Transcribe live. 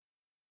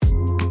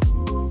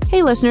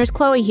Hey listeners,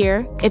 Chloe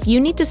here. If you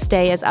need to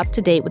stay as up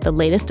to date with the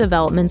latest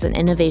developments and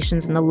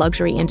innovations in the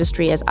luxury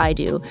industry as I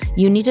do,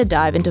 you need to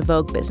dive into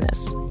Vogue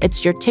Business.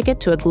 It's your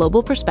ticket to a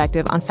global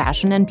perspective on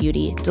fashion and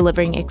beauty,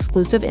 delivering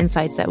exclusive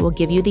insights that will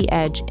give you the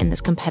edge in this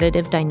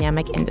competitive,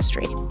 dynamic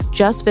industry.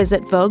 Just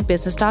visit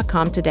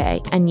VogueBusiness.com today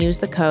and use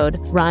the code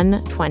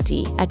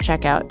RUN20 at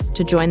checkout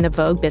to join the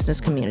Vogue Business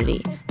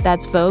community.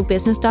 That's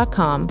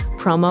VogueBusiness.com,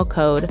 promo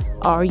code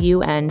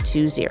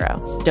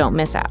RUN20. Don't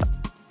miss out.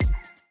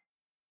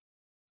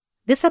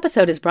 This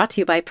episode is brought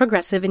to you by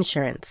Progressive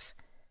Insurance.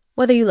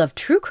 Whether you love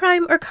true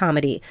crime or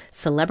comedy,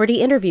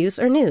 celebrity interviews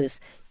or news,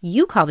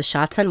 you call the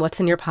shots on what's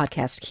in your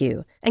podcast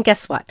queue. And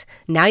guess what?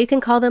 Now you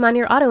can call them on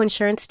your auto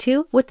insurance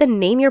too with the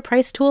Name Your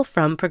Price tool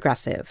from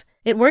Progressive.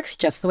 It works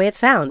just the way it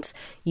sounds.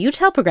 You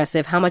tell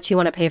Progressive how much you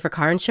want to pay for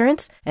car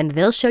insurance, and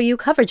they'll show you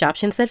coverage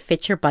options that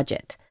fit your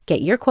budget.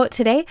 Get your quote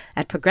today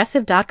at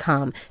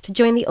Progressive.com to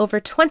join the over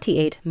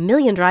 28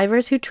 million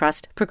drivers who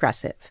trust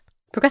Progressive.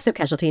 Progressive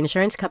Casualty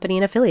Insurance Company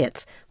and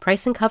Affiliates.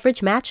 Price and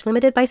coverage match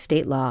limited by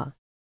state law.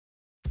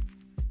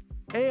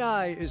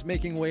 AI is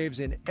making waves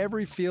in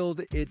every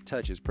field it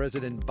touches.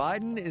 President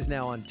Biden is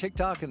now on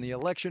TikTok, and the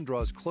election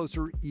draws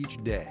closer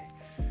each day.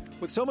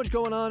 With so much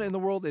going on in the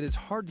world, it is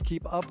hard to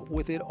keep up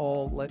with it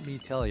all, let me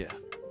tell you.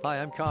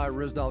 Hi, I'm Kai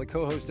Rizdal, the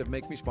co-host of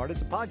Make Me Smart.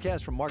 It's a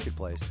podcast from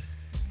Marketplace.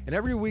 And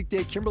every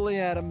weekday, Kimberly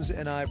Adams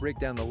and I break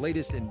down the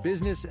latest in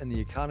business and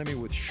the economy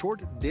with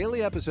short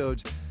daily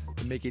episodes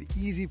to make it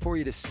easy for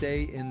you to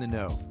stay in the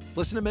know.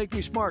 Listen to Make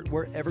Me Smart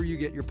wherever you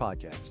get your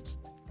podcasts.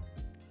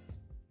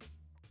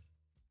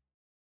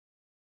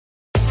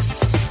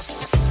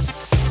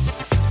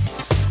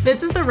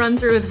 This is the Run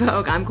Through with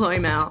Vogue. I'm Chloe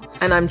Mel.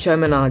 And I'm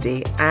Chioma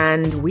Nnadi.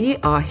 And we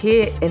are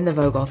here in the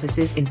Vogue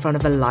offices in front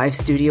of a live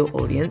studio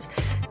audience.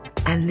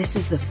 And this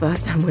is the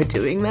first time we're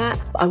doing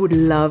that. I would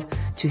love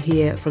to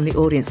hear from the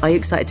audience. Are you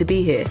excited to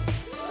be here?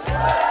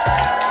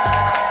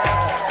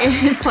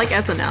 It's like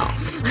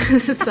SNL.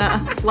 This is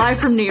live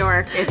from New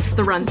York. It's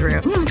the Run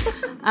Through.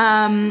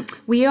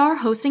 We are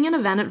hosting an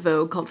event at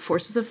Vogue called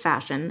Forces of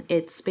Fashion.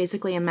 It's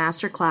basically a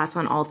masterclass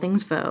on all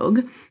things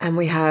Vogue. And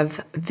we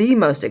have the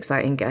most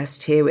exciting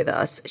guest here with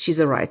us.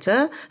 She's a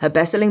writer. Her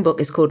best-selling book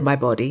is called My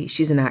Body.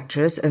 She's an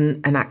actress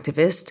and an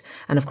activist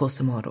and, of course,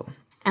 a model.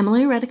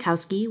 Emily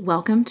Ratajkowski,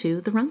 welcome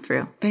to the Run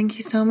Through. Thank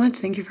you so much.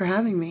 Thank you for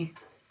having me.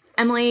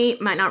 Emily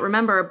might not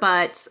remember,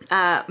 but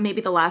maybe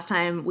the last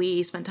time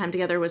we spent time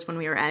together was when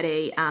we were at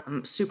a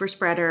super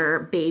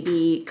spreader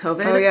baby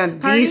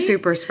COVID party. The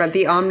super spread,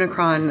 the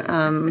Omicron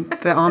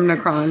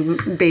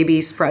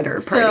baby spreader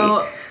party.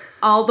 So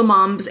all the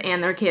moms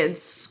and their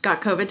kids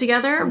got COVID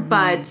together,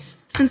 but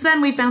since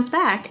then we've bounced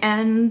back,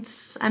 and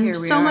I'm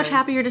so much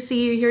happier to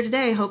see you here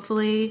today.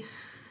 Hopefully,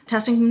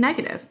 testing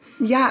negative.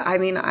 Yeah, I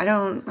mean, I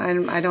don't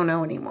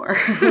know anymore.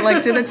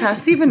 Like, do the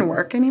tests even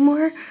work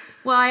anymore?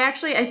 Well, I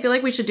feel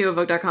like we should do a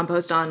Vogue.com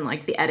post on,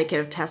 like, the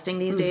etiquette of testing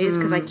these days,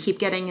 because I keep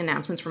getting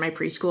announcements from my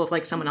preschool if,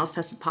 like, someone else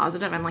tested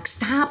positive. I'm like,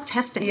 stop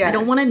testing. Yes. I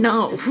don't want to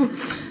know.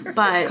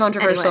 But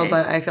controversial, anyway.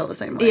 But I feel the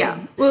same way. Yeah.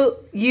 Well,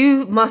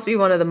 you must be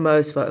one of the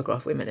most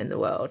photographed women in the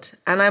world.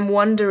 And I'm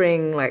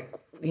wondering, like,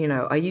 you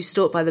know, are you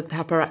stalked by the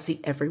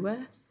paparazzi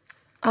everywhere?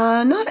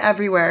 Not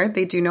everywhere.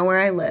 They do know where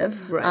I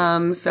live.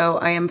 Right. So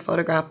I am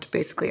photographed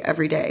basically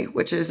every day,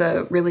 which is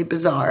a really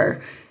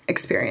bizarre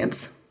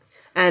experience.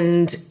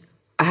 And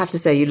I have to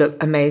say, you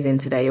look amazing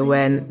today. You're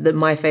wearing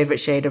my favorite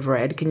shade of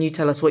red. Can you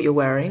tell us what you're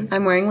wearing?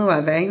 I'm wearing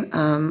Loewe.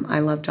 I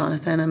love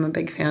Jonathan. I'm a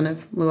big fan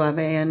of Loewe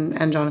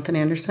and Jonathan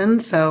Anderson,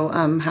 so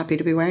I'm happy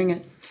to be wearing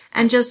it.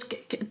 And just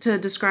to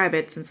describe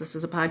it, since this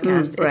is a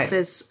podcast, right. It's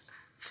this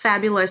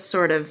fabulous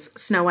sort of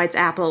Snow White's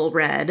apple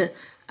red,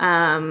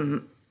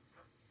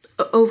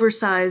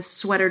 oversized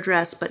sweater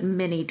dress, but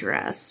mini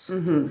dress.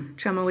 Mm-hmm.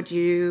 Chioma, would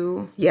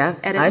you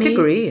edit I'd me?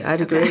 agree.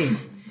 I'd agree.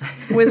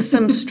 With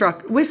some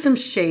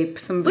shape,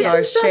 some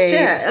bizarre shape.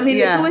 Yeah, I mean,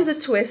 There's always a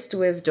twist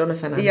with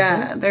Jonathan Anderson.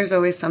 Yeah, there's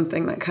always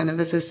something that kind of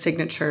is his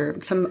signature,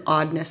 some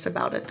oddness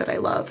about it that I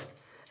love.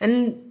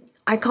 And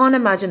I can't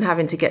imagine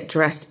having to get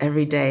dressed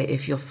every day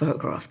if you're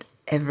photographed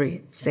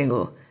every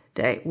single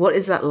day. What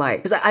is that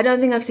like? Because I don't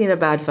think I've seen a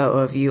bad photo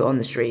of you on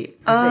the street.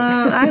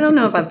 I don't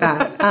know about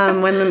that.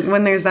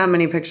 When there's that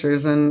many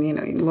pictures, and you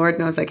know, Lord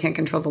knows I can't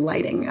control the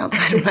lighting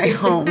outside of my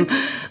home.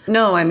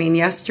 No, I mean,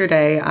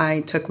 yesterday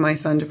I took my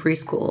son to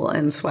preschool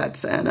in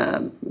sweats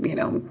and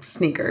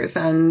sneakers,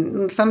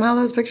 and somehow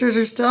those pictures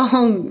are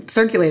still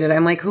circulated.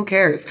 I'm like, who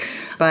cares?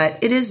 But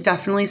it is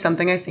definitely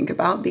something I think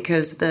about,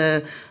 because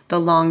the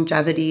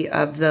longevity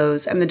of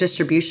those and the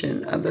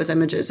distribution of those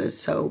images is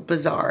so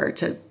bizarre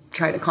to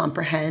try to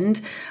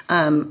comprehend.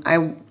 I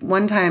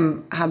one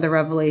time had the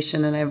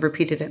revelation, and I've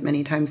repeated it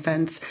many times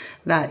since,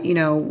 that, you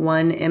know,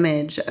 one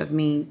image of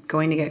me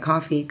going to get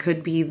coffee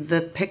could be the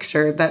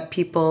picture that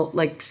people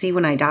like see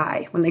when I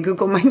die, when they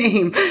Google my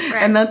name. Right.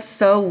 And that's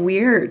so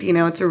weird. You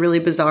know, it's a really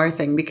bizarre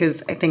thing,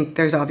 because I think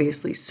there's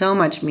obviously so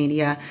much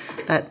media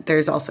that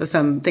there's also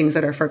some things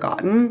that are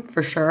forgotten,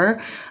 for sure.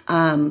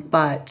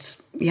 But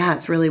yeah,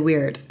 it's really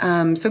weird.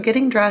 So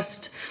getting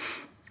dressed,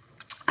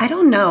 I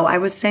don't know. I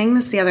was saying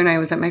this the other night. I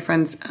was at my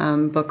friend's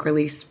book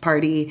release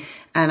party,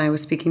 and I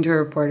was speaking to a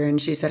reporter,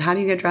 and she said, how do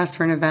you get dressed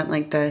for an event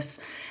like this?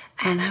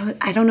 And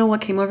I don't know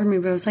what came over me,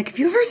 but I was like, have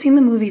you ever seen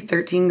the movie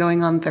 13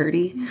 Going on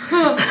 30?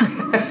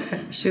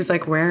 She was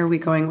like, where are we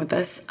going with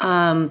this?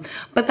 But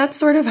that's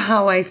sort of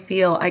how I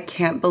feel. I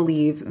can't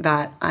believe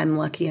that I'm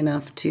lucky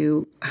enough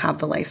to have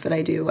the life that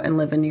I do and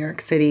live in New York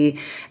City.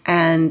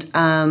 And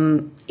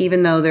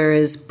even though there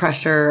is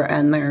pressure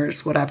and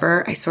there's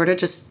whatever, I sort of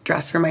just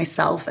dress for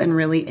myself and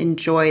really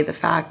enjoy the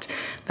fact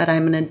that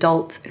I'm an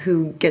adult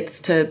who gets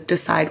to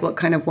decide what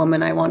kind of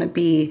woman I want to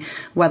be,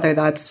 whether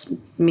that's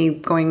me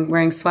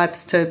wearing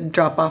sweats to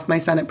drop off my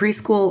son at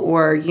preschool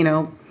or,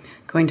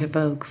 going to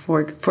Vogue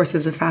for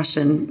Forces of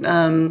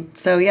Fashion.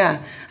 So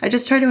yeah, I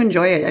just try to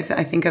enjoy it.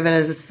 I think of it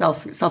as a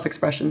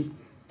self-expression.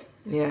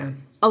 Yeah.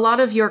 A lot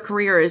of your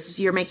career is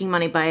you're making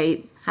money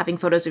by having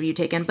photos of you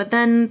taken, but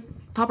then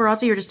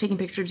paparazzi are just taking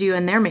pictures of you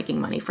and they're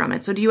making money from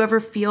it. So do you ever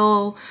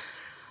feel,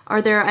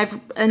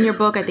 in your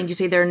book, I think you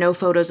say there are no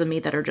photos of me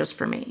that are just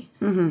for me.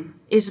 Mm-hmm.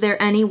 Is there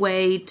any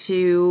way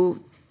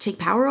to take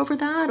power over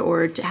that,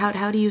 or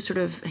how do you sort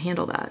of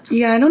handle that?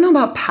 Yeah, I don't know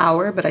about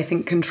power, but I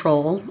think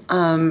control.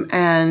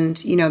 And,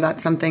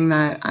 that's something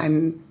that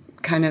I'm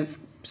kind of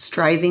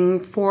striving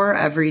for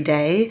every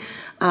day.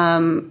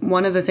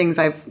 One of the things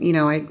I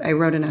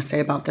wrote an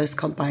essay about this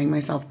called Buying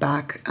Myself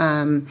Back,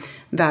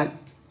 that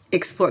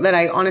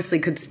I honestly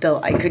could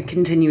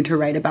continue to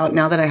write about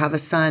now that I have a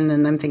son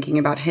and I'm thinking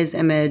about his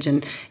image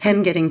and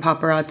him getting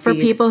paparazzi. For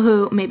people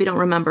who maybe don't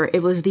remember,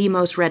 it was the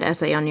most read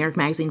essay on New York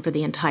Magazine for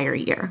the entire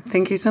year.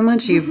 Thank you so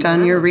much. You've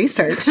done your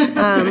research. It's,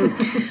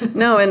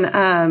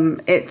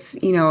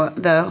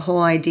 the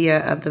whole idea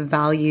of the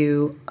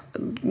value,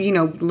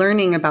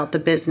 learning about the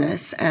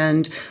business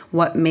and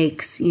what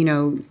makes,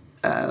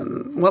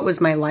 what was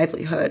my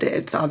livelihood.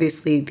 It's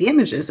obviously the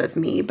images of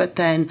me, but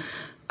then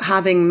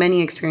having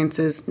many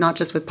experiences, not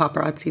just with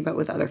paparazzi, but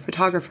with other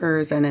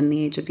photographers and in the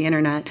age of the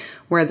internet,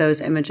 where those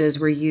images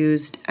were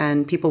used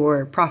and people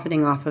were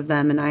profiting off of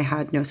them and I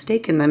had no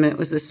stake in them. And it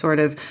was this sort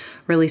of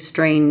really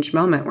strange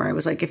moment where I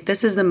was like, if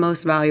this is the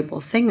most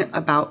valuable thing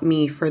about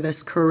me for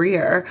this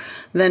career,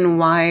 then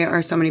why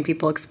are so many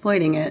people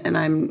exploiting it and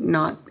I'm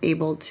not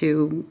able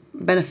to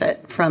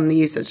benefit from the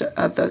usage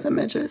of those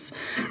images?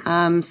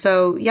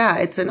 So yeah,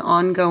 it's an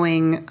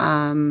ongoing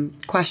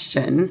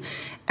question.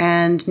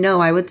 And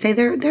no, I would say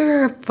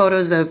there are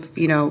photos of,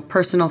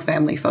 personal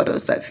family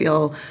photos that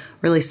feel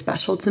really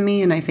special to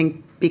me. And I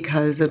think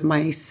because of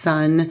my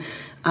son,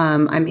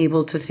 I'm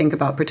able to think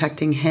about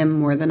protecting him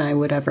more than I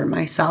would ever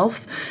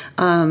myself.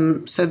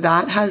 So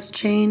that has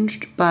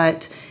changed.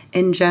 But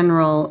in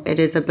general, it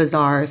is a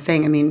bizarre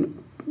thing. I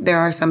mean, there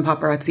are some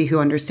paparazzi who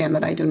understand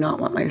that I do not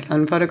want my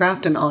son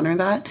photographed and honor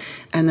that.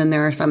 And then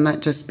there are some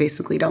that just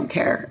basically don't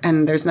care.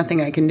 And there's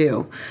nothing I can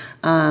do.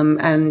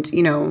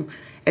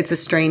 It's a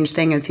strange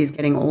thing as he's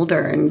getting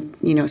older and,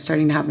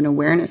 starting to have an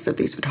awareness of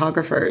these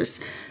photographers.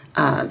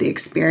 The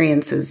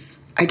experiences,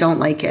 I don't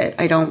like it.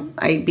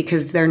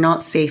 Because they're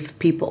not safe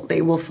people.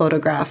 They will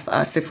photograph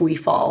us if we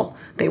fall.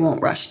 They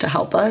won't rush to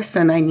help us.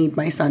 And I need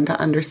my son to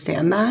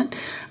understand that.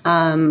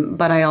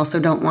 But I also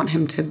don't want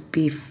him to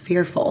be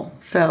fearful.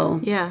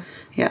 So, yeah,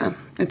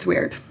 it's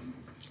weird.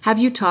 Have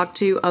you talked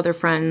to other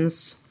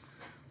friends,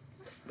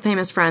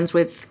 famous friends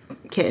with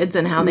kids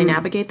and how they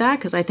navigate that?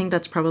 Because I think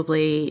that's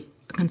probably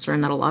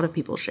concern that a lot of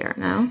people share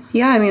now.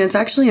 Yeah, I mean, it's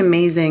actually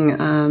amazing.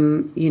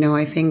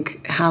 I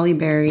think Halle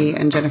Berry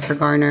and Jennifer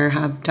Garner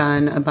have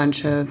done a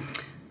bunch of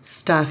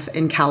stuff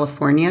in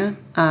California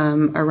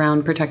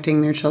around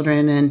protecting their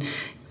children. And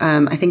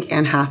I think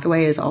Anne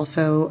Hathaway is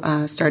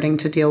also starting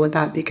to deal with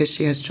that because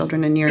she has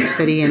children in New York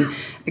City and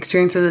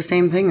experiences the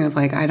same thing of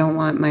like, I don't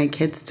want my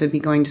kids to be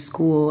going to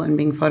school and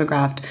being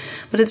photographed.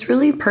 But it's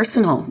really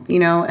personal,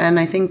 and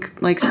I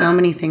think like so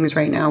many things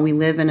right now, we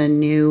live in a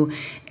new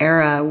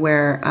era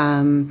where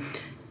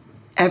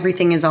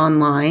everything is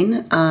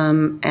online,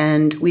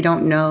 and we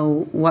don't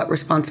know what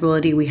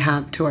responsibility we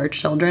have to our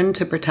children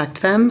to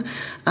protect them,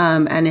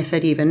 and if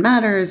it even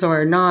matters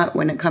or not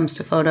when it comes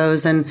to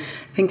photos. And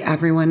I think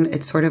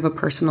it's sort of a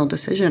personal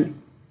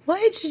decision. What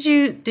age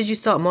did you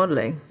start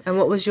modeling, and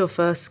what was your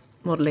first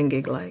modeling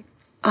gig like?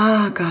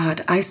 Oh,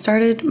 God. I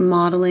started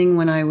modeling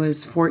when I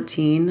was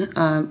 14.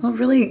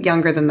 Really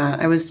younger than that.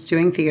 I was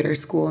doing theater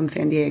school in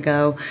San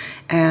Diego.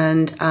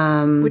 And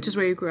which is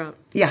where you grew up?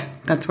 Yeah,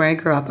 that's where I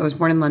grew up. I was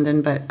born in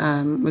London, but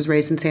was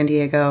raised in San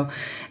Diego.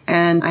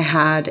 And I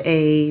had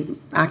a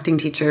acting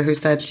teacher who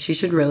said she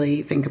should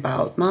really think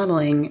about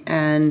modeling.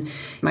 And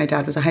my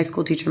dad was a high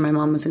school teacher. My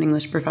mom was an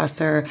English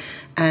professor.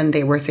 And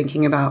they were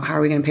thinking about how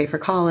are we going to pay for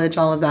college,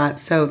 all of that.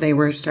 So they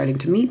were starting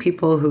to meet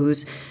people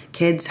whose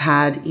kids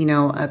had,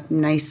 a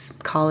nice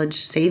college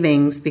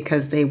savings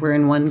because they were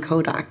in one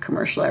Kodak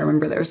commercial. I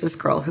remember there was this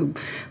girl who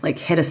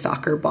hit a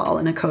soccer ball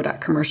in a Kodak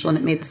commercial, and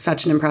it made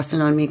such an impression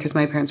on me because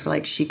my parents were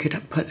like, she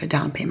could put a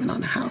down payment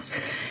on a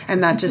house.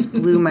 And that just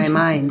blew my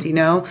mind,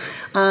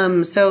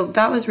 So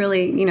that was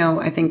really,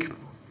 I think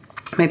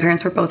My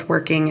parents were both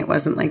working. It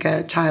wasn't like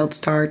a child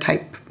star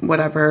type,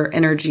 whatever,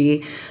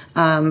 energy.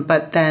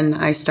 But then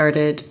I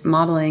started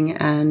modeling,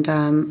 and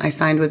I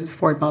signed with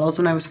Ford Models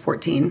when I was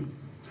 14.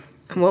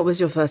 And what was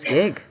your first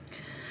gig?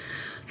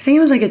 I think it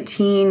was like a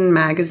teen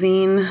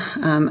magazine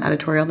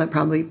editorial that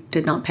probably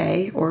did not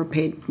pay or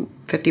paid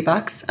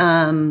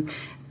 $50.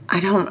 I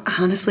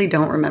honestly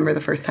don't remember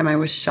the first time I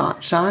was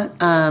shot.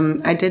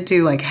 I did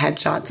do like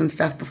headshots and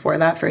stuff before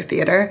that for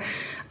theater.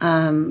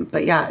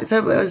 But yeah, it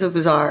was a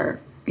bizarre,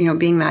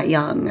 being that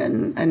young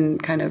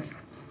and kind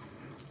of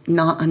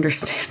not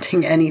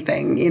understanding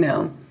anything,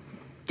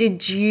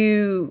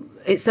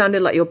 It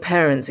sounded like your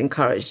parents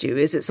encouraged you.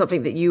 Is it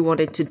something that you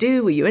wanted to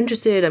do? Were you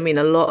interested? I mean,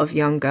 a lot of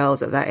young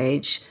girls at that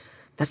age,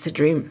 that's the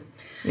dream,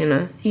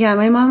 Yeah,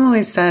 my mom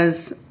always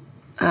says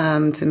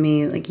to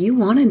me, like, you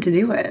wanted to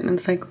do it. And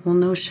it's like, well,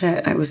 no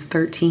shit. I was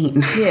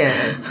 13. Yeah.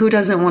 Who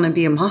doesn't want to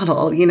be a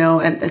model,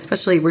 And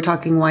especially we're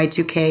talking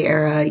Y2K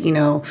era,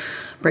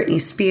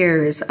 Britney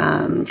Spears,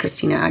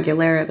 Christina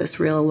Aguilera, this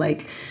real,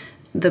 like,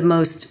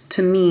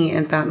 to me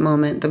at that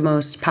moment, the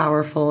most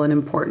powerful and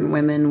important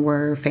women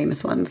were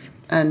famous ones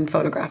and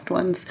photographed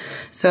ones.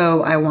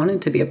 So I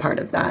wanted to be a part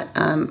of that,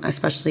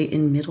 especially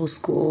in middle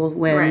school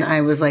when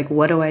I was like,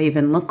 what do I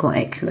even look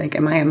like? Like,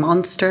 am I a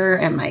monster?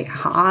 Am I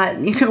hot?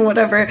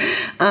 Whatever.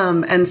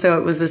 And so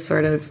it was this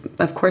sort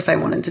of course I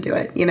wanted to do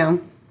it,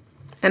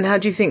 And how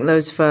do you think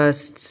those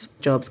first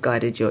jobs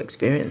guided your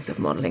experience of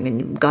modeling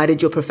and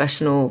guided your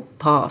professional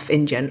path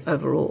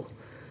overall?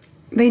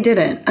 They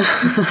didn't. I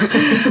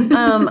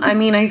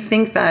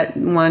think that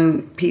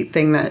one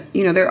thing that,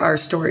 there are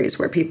stories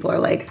where people are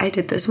like, I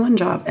did this one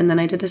job and then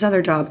I did this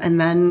other job and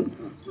then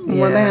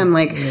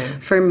wham.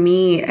 For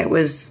me, it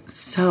was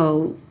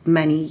so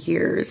many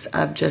years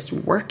of just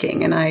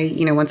working.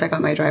 And once I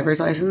got my driver's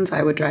license,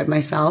 I would drive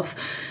myself,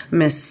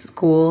 miss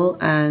school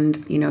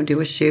and, do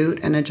a shoot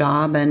and a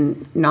job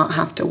and not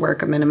have to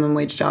work a minimum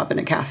wage job in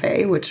a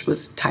cafe, which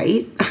was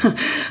tight.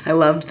 I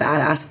loved that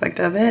aspect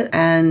of it.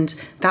 And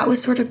that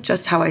was sort of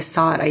just how I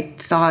saw it. I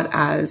saw it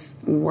as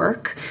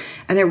work.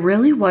 And it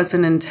really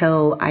wasn't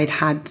until I'd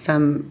had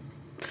some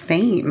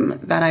fame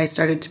that I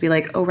started to be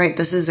like, oh, right,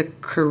 this is a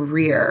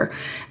career.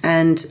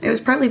 And it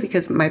was partly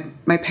because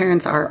my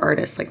parents are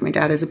artists. Like, my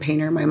dad is a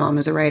painter, my mom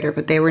is a writer,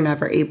 but they were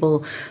never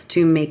able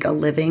to make a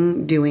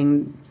living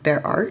doing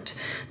their art.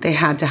 They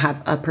had to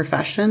have a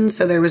profession.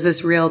 So there was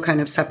this real kind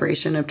of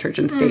separation of church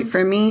and state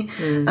for me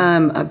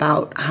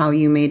about how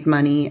you made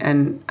money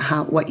and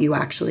what you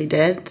actually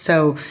did.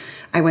 So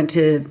I went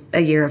to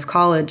a year of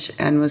college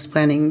and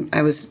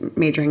I was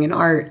majoring in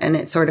art, and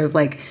it sort of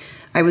like,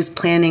 I was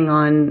planning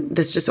on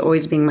this just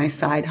always being my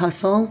side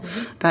hustle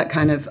that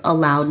kind of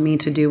allowed me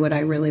to do what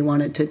I really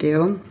wanted to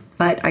do.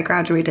 But I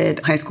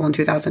graduated high school in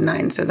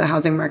 2009, so the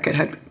housing market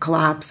had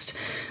collapsed.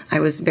 I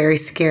was very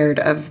scared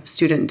of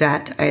student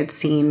debt. I had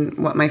seen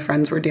what my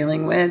friends were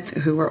dealing with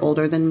who were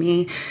older than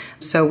me.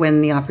 So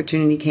when the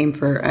opportunity came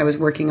I was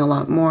working a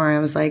lot more, I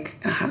was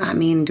like,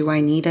 do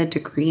I need a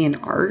degree in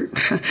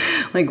art?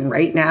 Like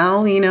right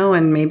now,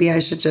 and maybe I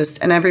should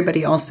and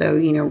everybody also,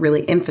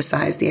 really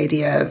emphasized the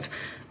idea of,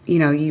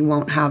 you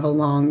won't have a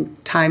long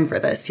time for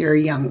this. You're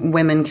young.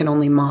 Women can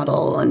only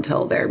model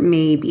until they're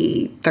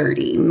maybe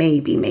 30,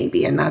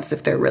 maybe. And that's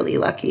if they're really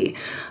lucky.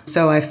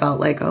 So I felt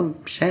like, oh,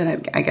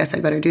 shit, I guess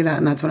I better do that.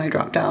 And that's when I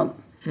dropped out.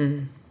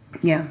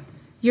 Yeah.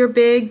 Your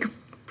big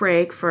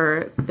break,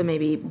 for the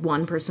maybe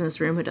one person in this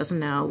room who doesn't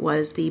know,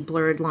 was the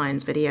Blurred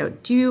Lines video.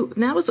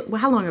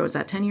 How long ago was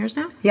that? 10 years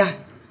now? Yeah,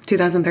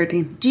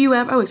 2013. Do you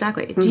ever,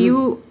 exactly. Mm-hmm. Do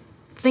you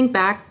think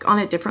back on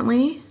it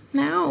differently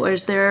now?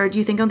 Or do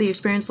you think on the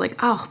experience like,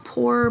 oh,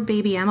 poor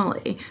baby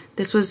Emily,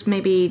 this was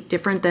maybe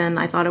different than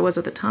I thought it was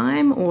at the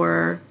time?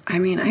 Or I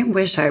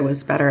wish I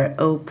was better at,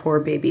 oh, poor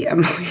baby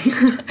Emily.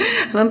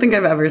 I don't think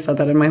I've ever said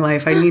that in my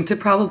life. I need to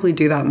probably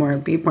do that more,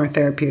 be more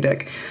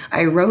therapeutic.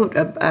 I wrote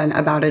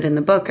about it in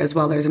the book as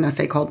well. There's an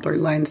essay called Blurred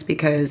Lines,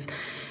 because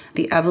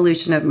the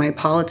evolution of my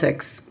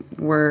politics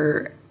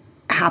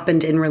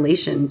happened in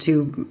relation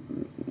to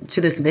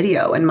this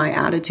video and my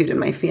attitude and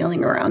my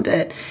feeling around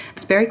it.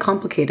 It's very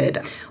complicated.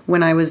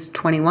 When I was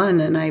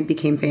 21 and I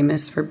became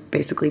famous for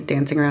basically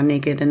dancing around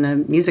naked in a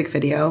music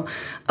video,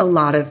 a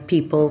lot of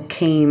people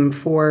came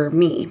for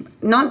me.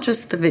 Not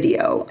just the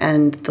video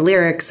and the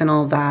lyrics and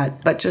all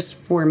that, but just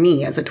for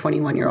me as a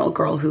 21-year-old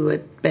girl who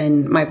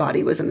my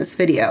body was in this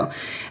video.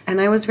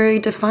 And I was very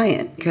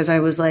defiant because I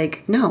was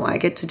like, no, I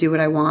get to do what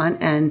I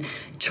want, and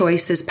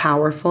choice is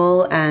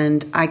powerful,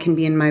 and I can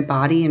be in my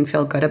body and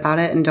feel good about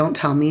it, and don't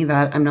tell me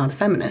that I'm not a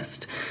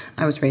feminist.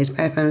 I was raised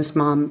by a feminist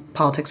mom.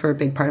 Politics were a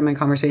big part of my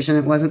conversation.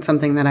 It wasn't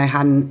something that I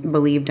hadn't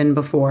believed in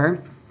before.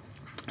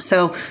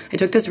 So I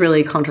took this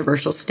really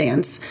controversial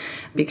stance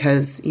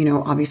because,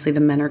 obviously the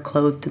men are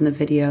clothed in the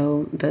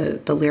video.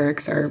 The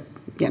lyrics are,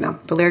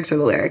 the lyrics are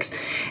the lyrics.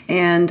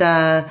 And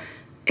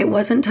it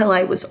wasn't until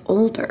I was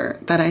older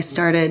that I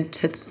started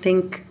to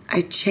think,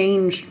 I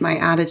changed my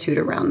attitude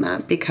around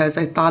that because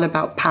I thought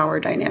about power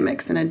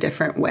dynamics in a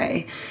different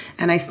way.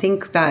 And I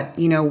think that,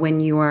 when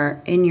you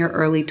are in your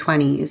early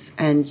 20s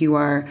and you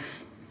are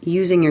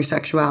using your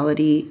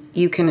sexuality,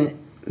 you can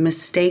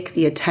mistake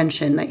the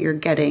attention that you're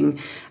getting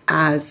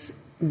as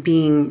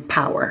being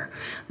power.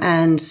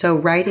 And so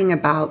writing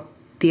about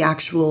the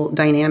actual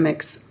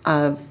dynamics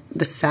of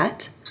the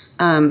set,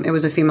 it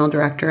was a female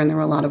director and there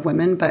were a lot of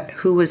women, but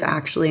who was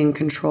actually in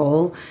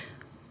control,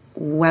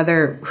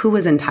 who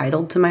was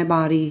entitled to my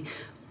body,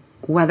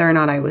 whether or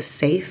not I was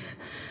safe.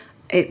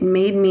 It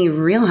made me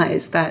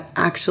realize that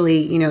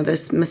actually,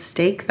 this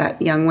mistake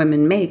that young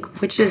women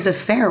make, which is a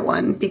fair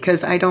one,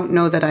 because I don't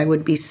know that I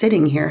would be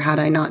sitting here had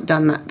I not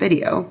done that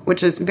video,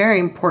 which is very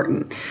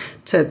important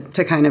to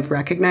kind of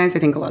recognize. I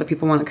think a lot of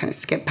people want to kind of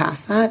skip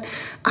past that.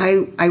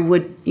 I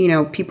would,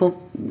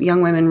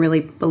 young women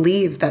really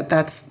believe that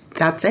that's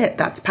it.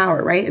 That's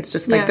power, right? It's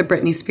just like the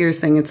Britney Spears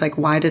thing. It's like,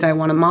 why did I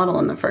want to model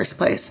in the first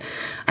place?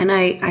 And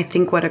I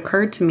think what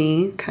occurred to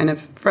me kind of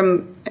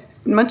from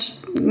much,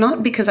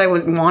 not because I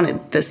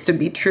wanted this to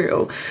be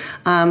true,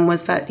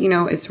 was that,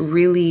 it's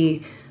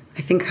really,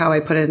 I think how I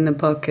put it in the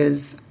book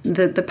is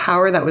the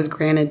power that was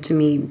granted to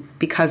me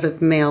because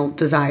of male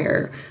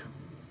desire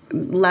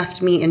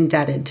left me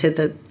indebted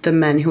to the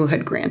men who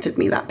had granted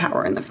me that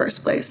power in the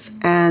first place.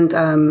 And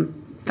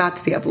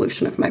that's the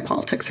evolution of my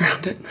politics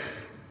around it.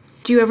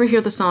 Do you ever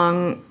hear the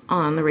song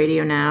on the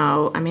radio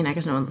now? I mean, I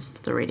guess no one listens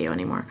to the radio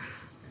anymore.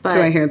 But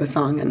do I hear the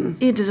song? And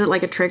does it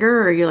like a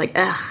trigger, or you're like,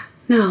 ugh?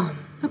 No.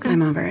 Okay.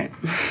 I'm over it.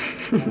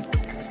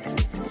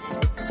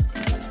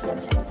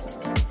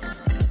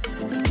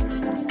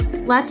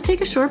 Let's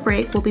take a short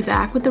break. We'll be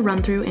back with the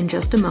run-through in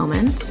just a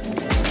moment.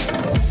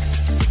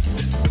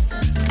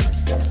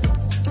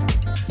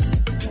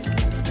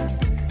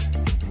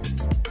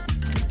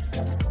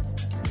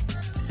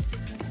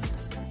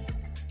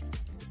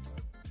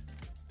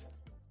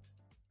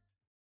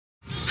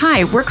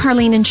 Hi, we're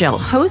Carlene and Jill,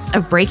 hosts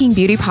of Breaking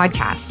Beauty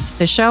Podcast,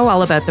 the show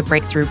all about the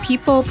breakthrough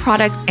people,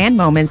 products, and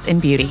moments in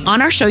beauty.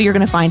 On our show, you're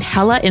going to find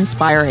hella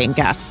inspiring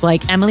guests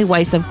like Emily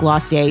Weiss of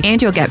Glossier.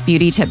 And you'll get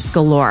beauty tips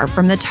galore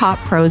from the top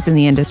pros in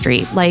the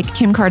industry, like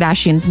Kim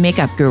Kardashian's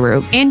makeup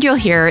guru. And you'll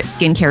hear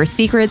skincare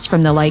secrets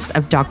from the likes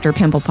of Dr.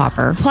 Pimple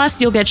Popper.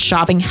 Plus, you'll get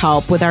shopping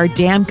help with our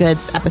Damn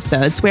Goods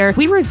episodes, where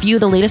we review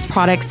the latest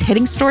products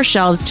hitting store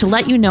shelves to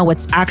let you know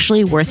what's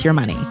actually worth your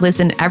money.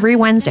 Listen every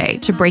Wednesday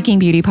to Breaking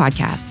Beauty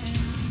Podcast.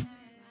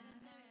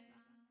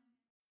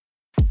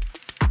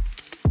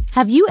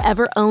 Have you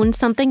ever owned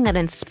something that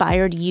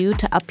inspired you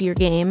to up your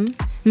game?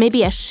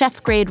 Maybe a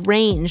chef-grade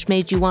range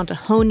made you want to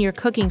hone your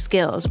cooking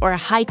skills, or a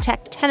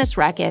high-tech tennis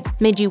racket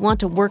made you want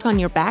to work on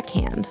your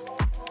backhand.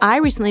 I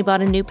recently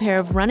bought a new pair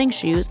of running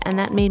shoes, and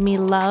that made me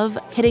love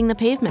hitting the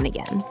pavement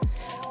again.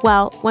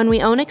 Well, when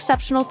we own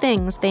exceptional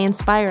things, they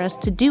inspire us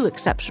to do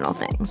exceptional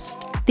things.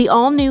 The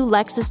all-new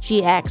Lexus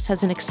GX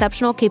has an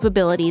exceptional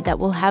capability that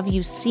will have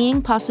you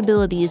seeing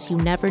possibilities you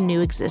never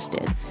knew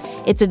existed.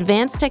 Its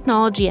advanced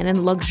technology and a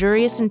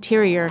luxurious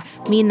interior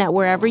mean that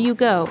wherever you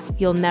go,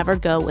 you'll never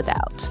go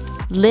without.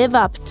 Live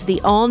up to the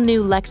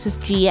all-new Lexus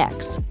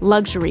GX,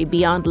 luxury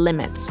beyond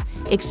limits.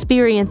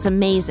 Experience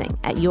amazing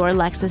at your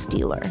Lexus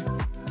dealer.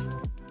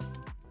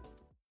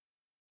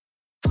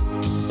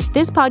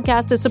 This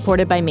podcast is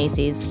supported by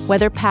Macy's.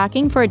 Whether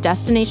packing for a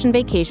destination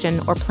vacation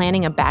or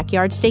planning a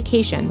backyard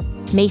staycation,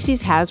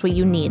 Macy's has what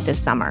you need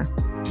this summer.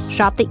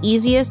 Shop the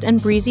easiest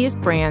and breeziest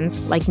brands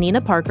like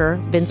Nina Parker,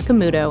 Vince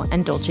Camuto,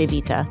 and Dolce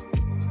Vita.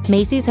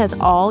 Macy's has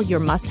all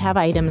your must-have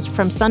items,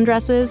 from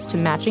sundresses to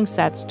matching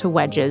sets to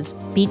wedges,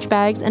 beach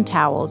bags and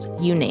towels,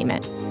 you name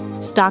it.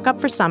 Stock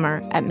up for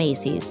summer at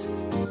Macy's.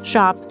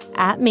 Shop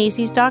at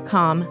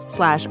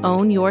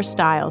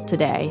Macys.com/ownyourstyle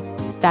today.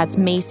 That's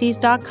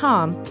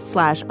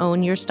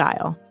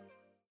Macys.com/ownyourstyle.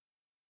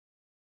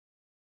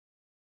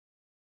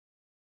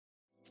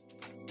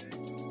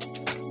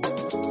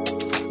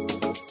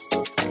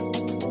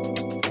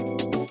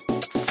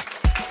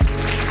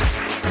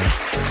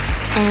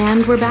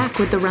 And we're back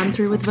with the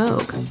run-through with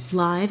Vogue,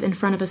 live in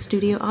front of a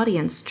studio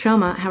audience.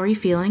 Chioma, how are you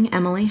feeling?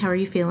 Emily, how are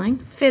you feeling?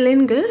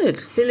 Feeling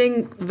good.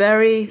 Feeling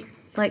very,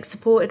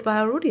 supported by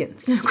our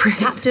audience. Oh, great.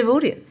 Captive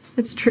audience.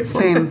 It's true.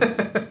 Same.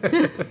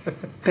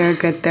 They're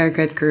a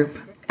good group.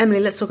 Emily,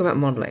 let's talk about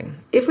modelling.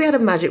 If we had a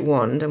magic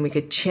wand and we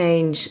could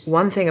change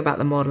one thing about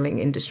the modelling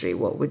industry,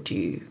 what would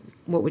you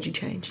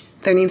change?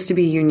 There needs to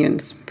be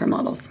unions for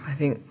models. I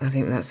think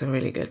that's a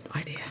really good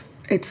idea.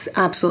 It's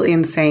absolutely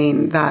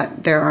insane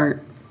that there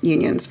aren't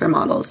unions for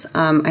models.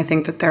 I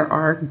think that there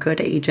are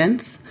good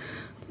agents,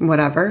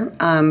 whatever,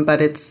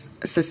 but it's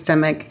a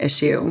systemic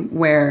issue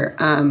where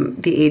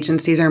the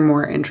agencies are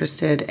more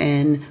interested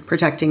in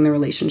protecting the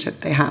relationship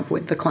they have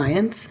with the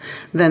clients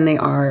than they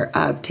are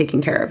of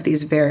taking care of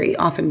these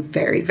often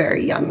very,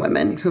 very young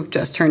women who've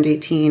just turned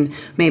 18,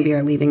 maybe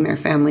are leaving their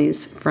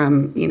families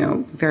from,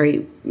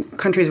 very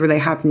countries where they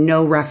have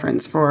no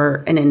reference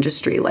for an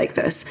industry like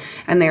this,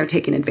 and they are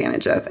taken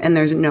advantage of, and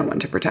there's no one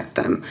to protect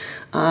them.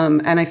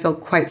 And I feel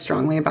quite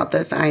strongly about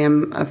this. I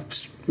am a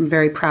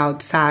very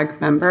proud SAG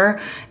member,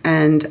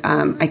 and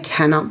I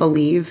cannot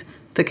believe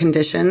the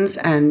conditions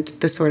and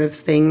the sort of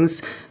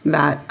things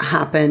that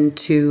happen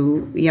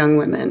to young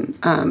women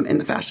in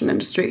the fashion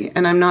industry.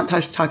 And I'm not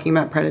just talking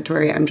about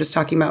predatory. I'm just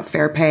talking about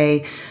fair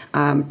pay,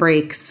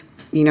 breaks,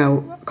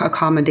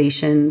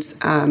 accommodations.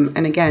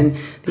 And again,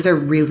 these are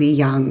really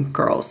young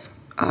girls.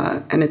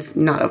 And it's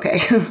not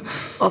okay.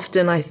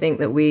 Often I think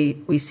that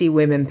we see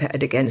women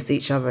pitted against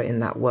each other in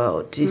that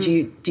world. Do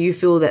you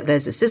feel that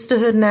there's a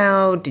sisterhood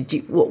now?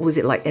 What was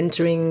it like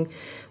entering?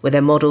 Were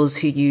there models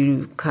who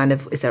you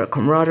is there a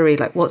camaraderie?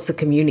 Like, what's the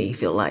community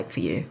feel like for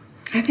you?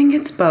 I think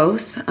it's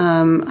both.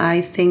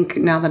 I think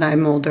now that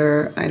I'm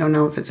older, I don't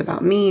know if it's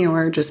about me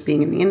or just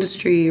being in the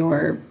industry,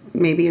 or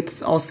maybe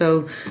it's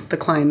also the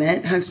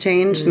climate has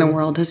changed and the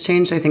world has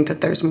changed. I think that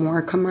there's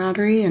more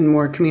camaraderie and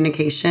more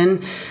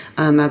communication.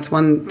 That's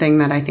one thing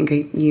that I think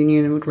a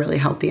union would really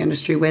help the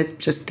industry with,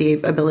 just the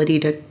ability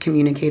to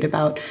communicate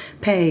about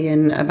pay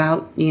and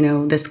about,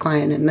 this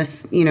client and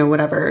this,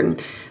 whatever. And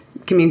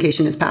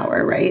communication is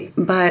power, right?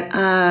 But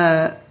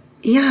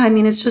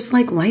it's just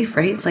like life,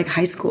 right? It's like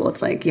high school.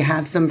 It's like you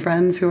have some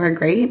friends who are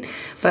great.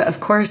 But of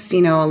course, a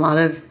lot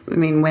of,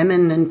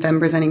 women and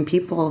femme-presenting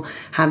people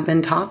have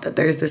been taught that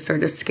there's this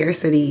sort of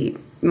scarcity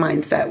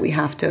mindset we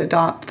have to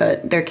adopt,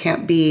 that there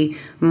can't be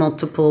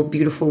multiple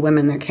beautiful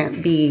women. There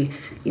can't be,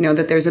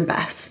 that there's a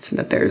best,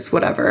 that there's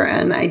whatever.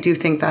 And I do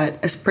think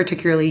that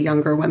particularly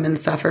younger women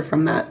suffer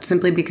from that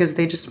simply because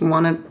they just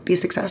want to be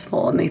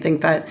successful. And they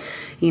think that,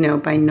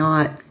 by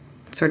not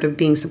sort of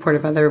being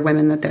supportive of other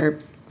women, that they're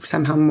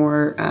somehow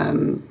more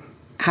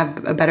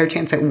have a better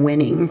chance at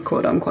winning,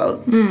 quote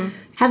unquote.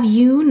 Have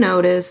you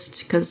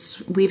noticed,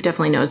 because we've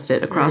definitely noticed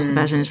it across the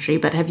fashion industry,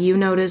 but have you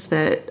noticed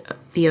that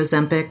the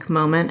Ozempic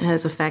moment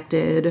has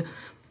affected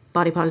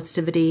body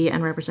positivity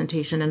and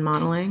representation in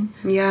modeling?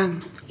 Yeah.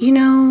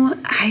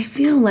 I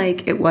feel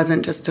like it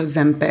wasn't just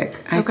Ozempic.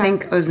 I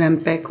think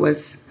Ozempic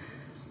was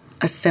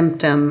a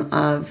symptom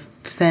of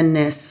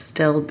thinness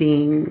still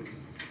being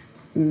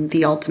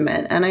the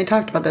ultimate. And I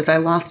talked about this. I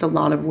lost a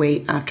lot of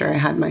weight after I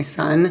had my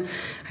son.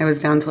 I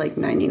was down to like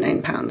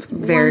 99 pounds.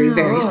 Very,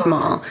 very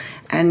small.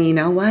 And you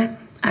know what?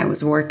 I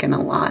was working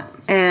a lot.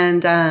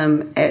 And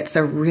it's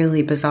a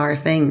really bizarre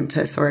thing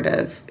to sort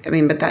of, but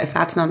if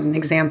that's not an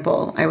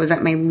example, I was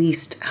at my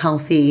least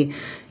healthy,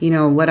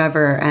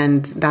 whatever.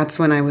 And that's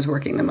when I was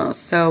working the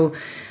most. So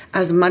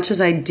as much as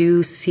I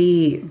do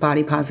see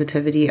body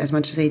positivity, as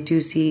much as I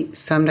do see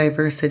some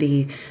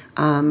diversity,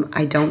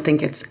 I don't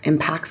think it's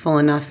impactful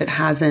enough. It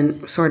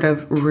hasn't sort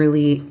of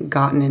really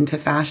gotten into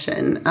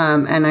fashion.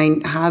 And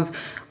I have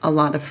a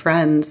lot of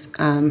friends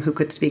who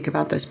could speak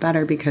about this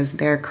better because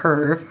their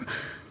curve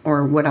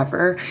or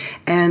whatever.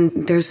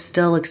 And there's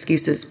still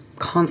excuses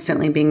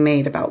constantly being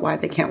made about why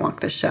they can't walk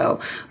the show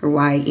or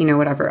why,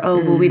 whatever.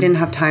 Oh, well, we didn't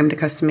have time to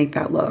custom make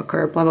that look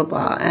or blah, blah,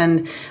 blah.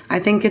 And I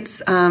think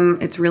it's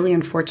really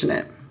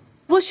unfortunate.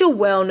 What's your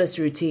wellness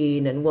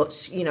routine and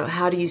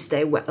how do you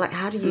stay well? Like,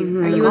 how do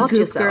you, are you a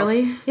goop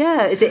girly?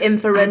 Yeah. Is it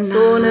infrared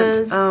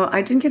saunas? Oh,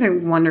 I did get a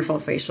wonderful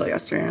facial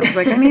yesterday. I was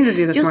like, I need to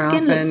do this more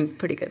often. Your skin looks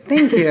pretty good.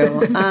 Thank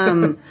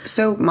you.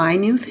 So my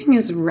new thing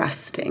is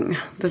resting.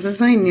 This is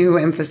my new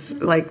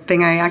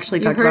thing I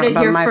actually talked about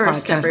on my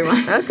first, podcast.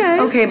 Everyone.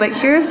 Okay, but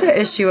here's the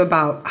issue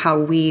about how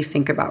we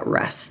think about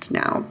rest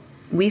now.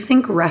 We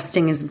think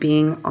resting is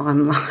being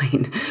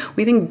online.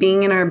 We think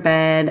being in our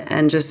bed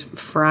and just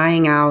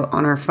frying out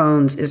on our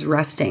phones is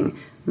resting.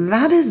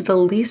 That is the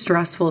least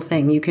restful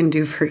thing you can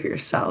do for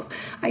yourself.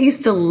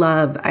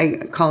 I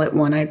call it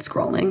one-eyed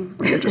scrolling,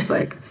 where you're just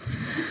like,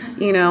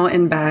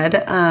 in bed.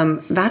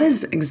 That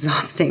is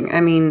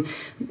exhausting.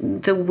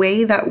 The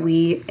way that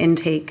we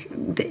intake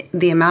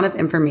the amount of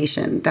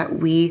information that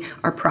we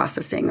are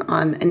processing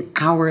on an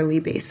hourly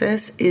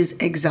basis is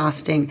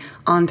exhausting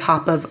on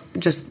top of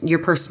just your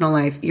personal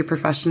life, your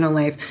professional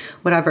life,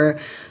 whatever.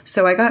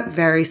 So I got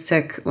very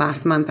sick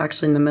last month,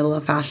 actually in the middle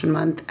of Fashion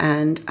Month.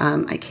 And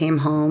I came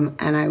home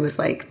and I was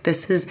like,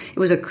 it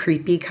was a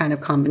creepy kind of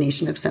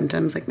combination of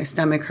symptoms. Like my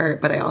stomach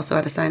hurt, but I also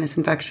had a sinus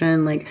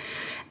infection.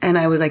 And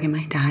I was like, am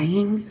I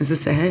dying? Is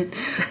this it?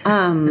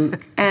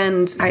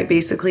 And I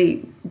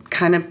basically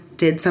kind of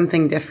did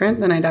something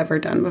different than I'd ever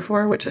done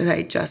before, which is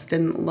I just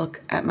didn't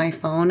look at my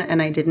phone and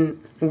I didn't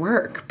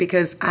work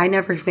because I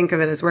never think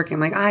of it as working.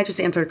 I'm like, I just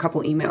answered a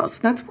couple emails.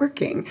 But that's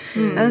working.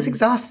 And that's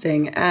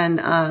exhausting.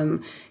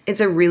 And it's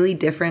a really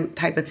different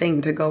type of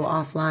thing to go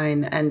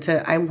offline and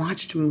I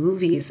watched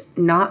movies,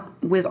 not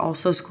with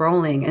also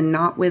scrolling and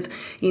not with,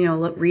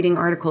 reading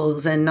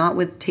articles and not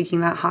with taking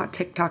that hot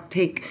TikTok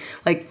take,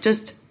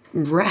 just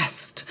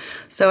rest.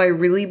 So I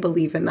really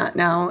believe in that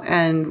now.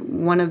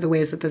 And one of the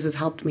ways that this has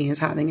helped me is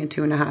having a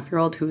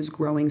 2.5-year-old who is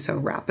growing so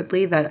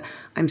rapidly that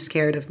I'm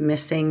scared of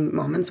missing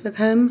moments with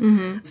him.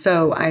 Mm-hmm.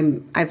 So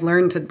I've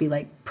learned to be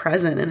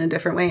present in a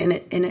different way, and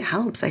it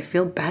helps. I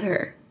feel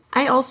better.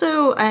 I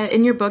also,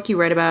 in your book,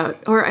 you write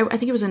about, or I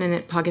think it was in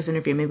a podcast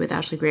interview maybe with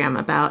Ashley Graham,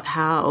 about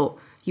how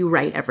you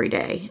write every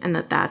day and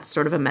that's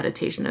sort of a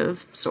meditation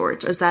of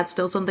sorts. Is that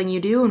still something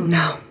you do?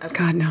 No,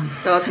 God, no.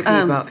 So that's a keep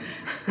up.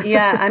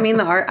 Yeah, I mean,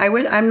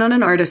 I'm not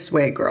an artist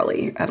way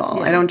girly at all.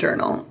 Yeah. I don't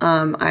journal.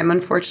 I'm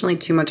unfortunately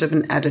too much of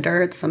an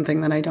editor. It's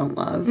something that I don't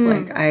love.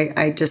 Like,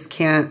 I just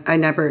can't, I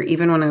never,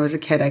 even when I was a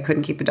kid, I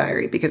couldn't keep a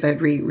diary because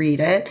I'd reread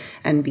it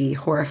and be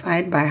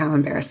horrified by how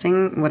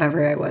embarrassing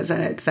whatever it was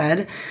that it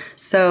said.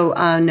 So,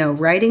 no,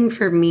 writing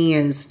for me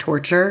is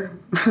torture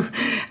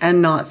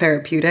and not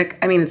therapeutic.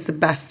 I mean, it's the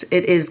best.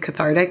 It is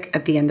cathartic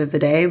at the end of the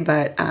day,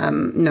 but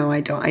no,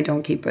 I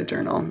don't keep a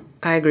journal.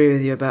 I agree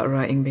with you about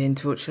writing being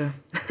torture.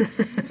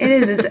 It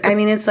is.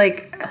 It's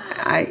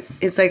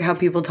like how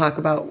people talk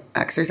about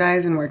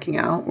exercise and working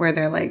out, where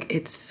they're like,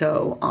 it's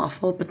so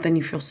awful, but then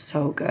you feel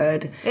so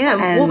good.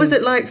 Yeah. And what was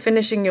it like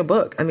finishing your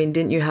book? I mean,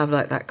 didn't you have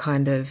like that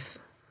kind of,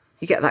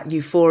 you get that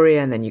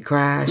euphoria and then you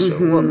crash?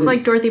 Mm-hmm. It's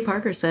like Dorothy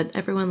Parker said,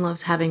 everyone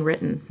loves having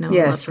written. No one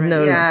loves writing. No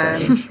one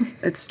loves writing.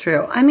 It's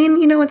true. I mean,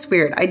 you know, it's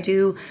weird. I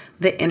do,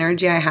 the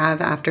energy I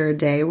have after a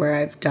day where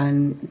I've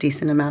done a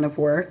decent amount of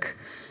work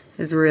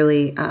is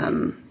really,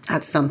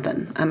 that's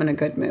something. I'm in a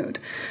good mood.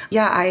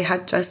 Yeah, I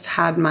had just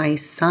had my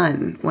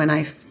son when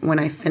I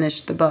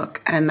finished the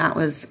book, and that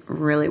was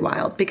really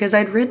wild because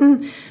I'd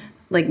written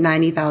like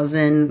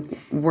 90,000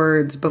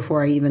 words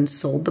before I even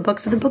sold the book.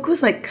 So the book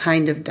was like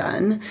kind of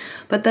done,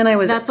 but then I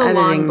was That's a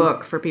long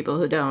book for people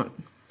who don't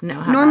know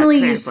how. Normally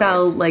you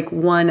sell like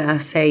one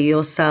essay,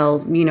 you'll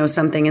sell, you know,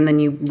 something, and then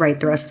you write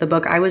the rest of the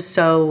book. I was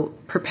so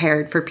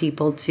prepared for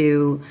people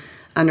to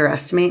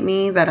underestimate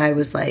me that I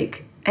was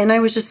like, and I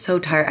was just so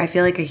tired. I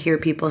feel like I hear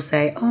people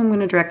say, oh, I'm going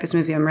to direct this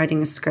movie, I'm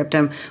writing a script,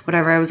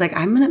 whatever. I was like,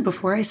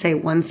 before I say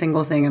one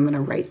single thing, I'm going to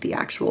write the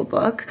actual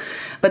book.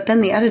 But then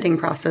the editing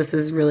process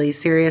is really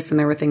serious, and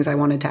there were things I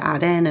wanted to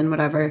add in and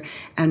whatever.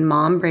 And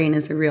mom brain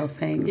is a real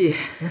thing. Yeah.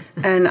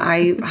 And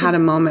I had a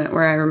moment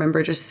where I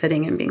remember just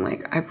sitting and being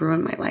like, I've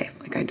ruined my life.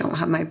 Like, I don't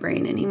have my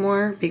brain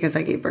anymore because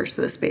I gave birth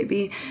to this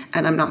baby,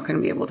 and I'm not going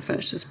to be able to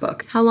finish this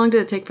book. How long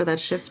did it take for that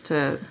shift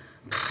to...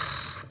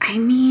 I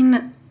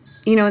mean...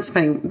 You know, it's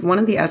funny. One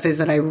of the essays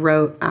that I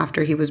wrote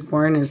after he was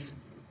born is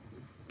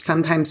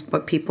sometimes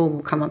what people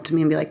will come up to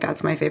me and be like,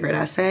 that's my favorite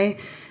essay.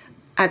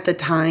 At the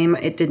time,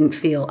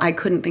 I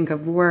couldn't think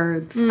of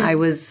words. I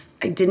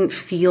didn't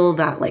feel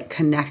that like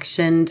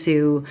connection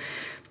to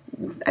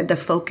the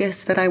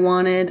focus that I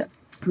wanted.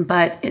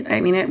 But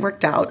it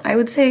worked out. I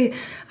would say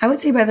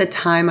by the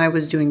time I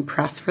was doing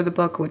press for the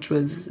book, which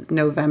was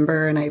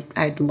November, and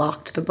I'd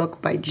locked the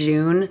book by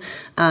June,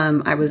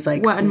 I was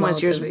like... When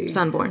was your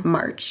son born?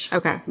 March.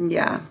 Okay.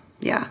 Yeah.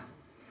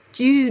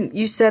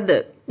 You said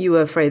that you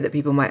were afraid that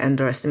people might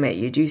underestimate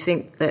you. Do you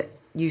think that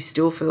do you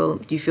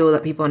feel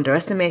that people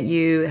underestimate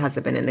you? Has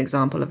there been an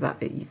example of that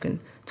you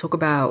can talk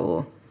about?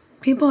 Or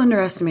people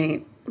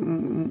underestimate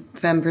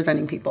femme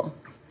presenting people.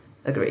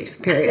 Agreed.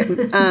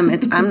 Period.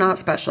 I'm not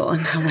special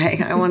in that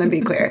way. I want to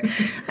be clear.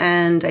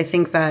 And I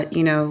think that,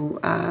 you know,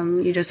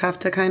 you just have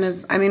to kind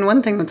of,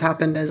 one thing that's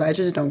happened is I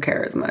just don't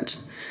care as much.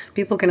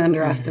 People can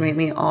underestimate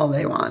me all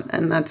they want,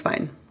 and that's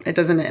fine. It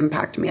doesn't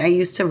impact me. I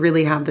used to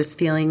really have this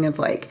feeling of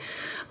like,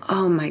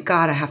 oh my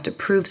God, I have to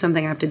prove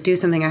something. I have to do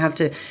something. I have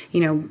to,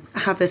 you know,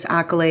 have this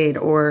accolade,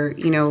 or,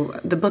 you know,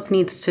 the book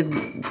needs to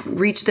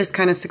reach this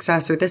kind of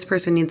success, or this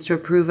person needs to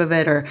approve of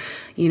it. Or,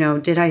 you know,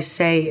 did I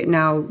say,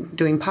 now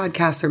doing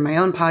podcasts or my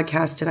own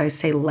podcast, did I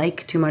say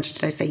like too much?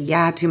 Did I say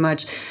yeah too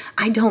much?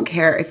 I don't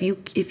care. If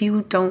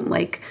you don't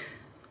like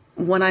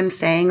what I'm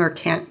saying or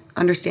can't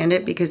understand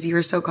it because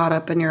you're so caught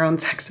up in your own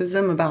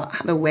sexism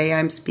about the way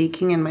I'm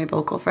speaking and my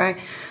vocal fry,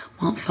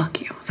 well, fuck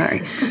you.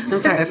 Sorry.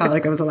 I'm sorry. I felt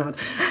like I was allowed.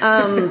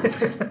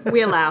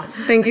 We allow.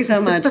 Thank you so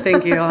much.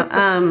 Thank you.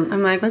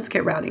 I'm like, let's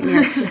get rowdy in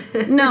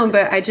here. No,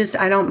 but I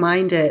don't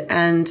mind it.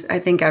 And I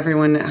think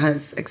everyone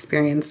has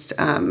experienced,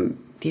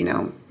 you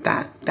know,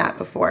 that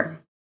before.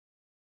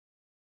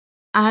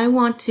 I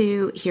want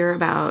to hear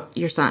about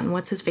your son.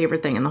 What's his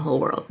favorite thing in the whole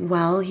world?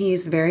 Well,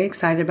 he's very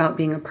excited about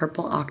being a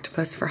purple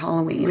octopus for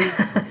Halloween.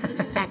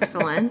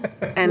 Excellent.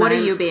 And what are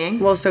you being?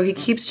 Well, so he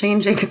keeps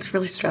changing. It's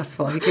really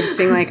stressful. He keeps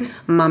being like,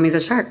 "Mommy's a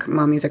shark.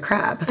 Mommy's a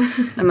crab."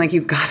 I'm like,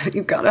 "You gotta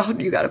pick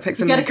something. You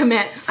gotta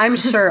commit." I'm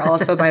sure.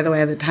 Also, by the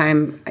way, at the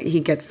time he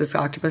gets this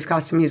octopus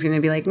costume, he's going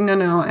to be like,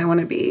 "No, I want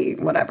to be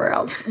whatever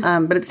else."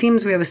 But it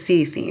seems we have a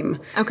sea theme.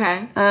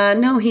 Okay.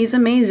 No, he's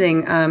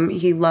amazing.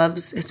 He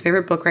loves, his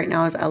favorite book right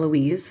now is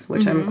Eloise,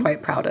 which I'm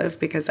quite proud of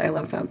because I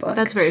love that book.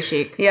 That's very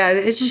chic. Yeah,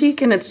 it's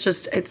chic, and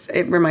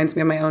it reminds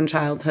me of my own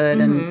childhood,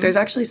 and there's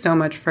actually so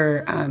much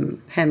for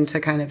him to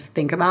kind of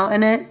think about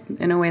in it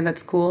in a way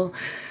that's cool.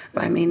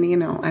 But you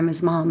know, I'm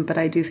his mom, but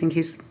I do think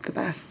he's the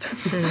best.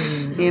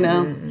 You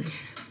know?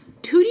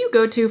 Who do you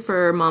go to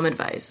for mom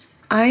advice?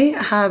 I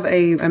have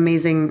a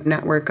amazing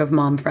network of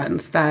mom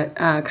friends that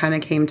kind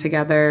of came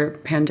together,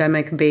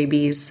 pandemic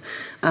babies,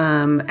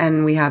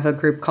 and we have a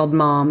group called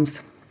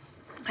Moms.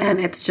 And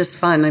it's just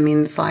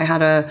fun. Sly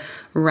had a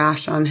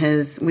rash on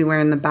we were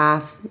in the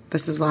bath,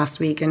 this was last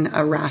week, and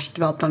a rash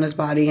developed on his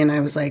body, and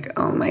I was like,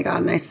 oh my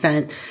God, and I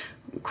sent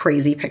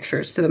crazy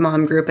pictures to the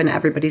mom group, and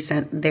everybody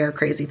sent their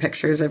crazy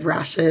pictures of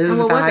rashes. And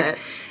what was it?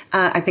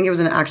 I think it was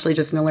actually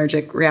just an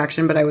allergic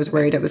reaction, but I was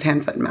worried it was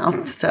hand, foot, and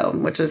mouth. So,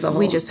 which is a whole...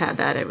 We just had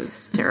that. It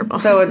was terrible.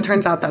 So it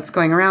turns out that's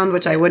going around,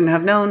 which I wouldn't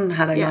have known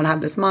had I not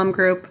had this mom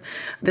group.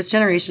 This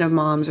generation of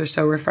moms are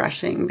so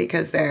refreshing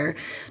because they're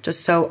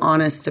just so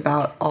honest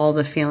about all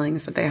the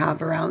feelings that they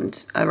have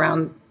around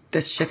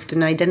this shift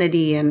in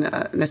identity and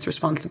this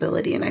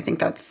responsibility. And I think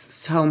that's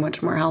so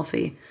much more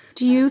healthy.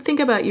 Do you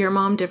think about your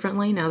mom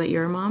differently now that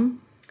you're a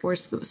mom? Or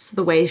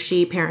the way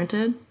she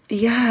parented?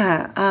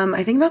 Yeah,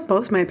 I think about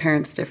both my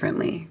parents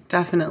differently,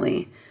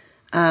 definitely.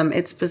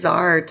 It's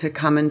bizarre to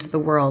come into the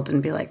world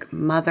and be like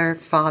mother,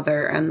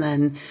 father, and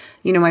then,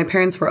 my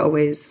parents were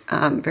always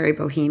very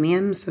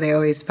bohemian, so they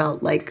always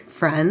felt like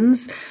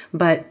friends,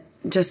 but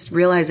just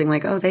realizing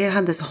like, oh, they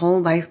had this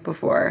whole life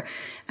before,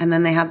 and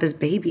then they had this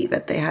baby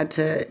that they had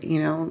to,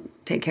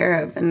 take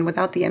care of. And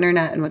without the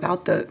internet and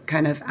without the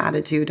kind of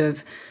attitude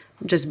of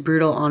just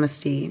brutal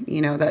honesty,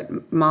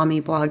 that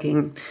mommy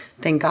blogging,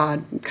 thank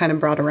God, kind of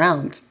brought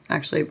around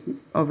actually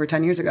over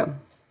 10 years ago.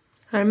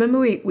 I remember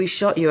we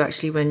shot you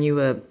actually when you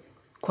were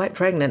quite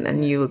pregnant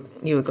and you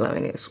were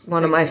glowing. It's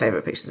one of my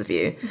favorite pictures of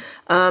you.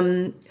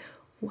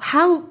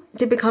 How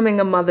did becoming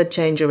a mother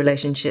change your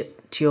relationship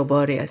to your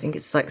body? I think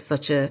it's like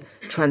such a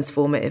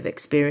transformative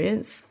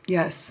experience.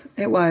 Yes,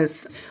 it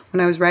was.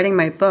 When I was writing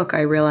my book, I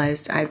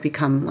realized I'd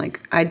become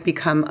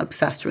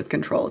obsessed with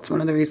control. It's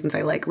one of the reasons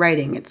I like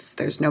writing.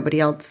 There's nobody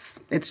else.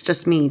 It's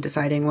just me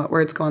deciding what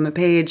words go on the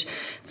page.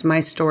 It's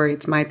my story.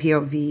 It's my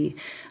POV,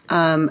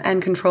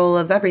 and control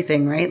of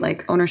everything, right?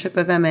 Like ownership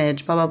of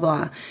image, blah, blah,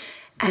 blah.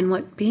 And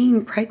what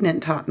being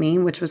pregnant taught me,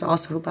 which was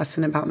also a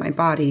lesson about my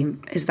body,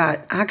 is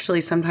that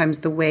actually sometimes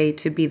the way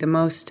to be the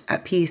most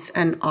at peace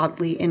and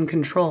oddly in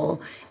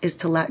control is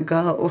to let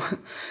go.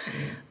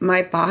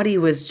 My body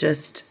was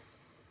just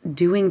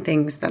doing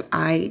things that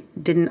I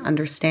didn't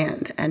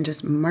understand and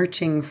just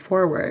marching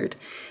forward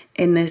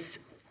in this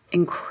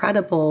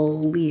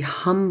incredibly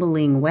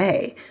humbling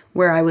way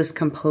where I was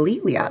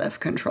completely out of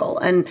control.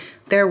 And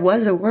there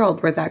was a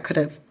world where that could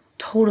have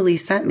totally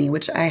sent me,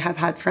 which I have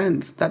had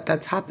friends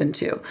that's happened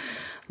to.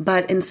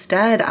 But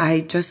instead,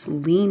 I just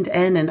leaned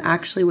in, and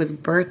actually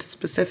with birth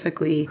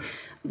specifically,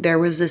 there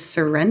was this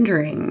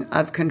surrendering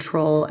of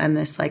control and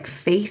this like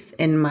faith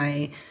in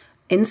my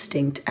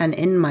instinct and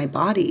in my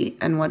body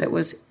and what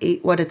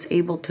it's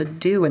able to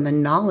do and the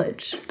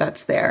knowledge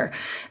that's there.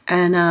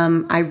 And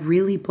I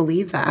really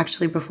believe that.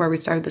 Actually, before we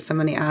started this,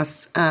 somebody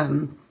asked,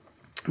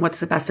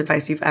 what's the best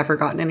advice you've ever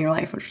gotten in your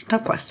life? Which is a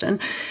tough question.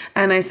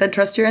 And I said,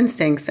 trust your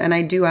instincts. And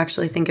I do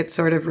actually think it's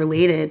sort of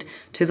related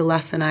to the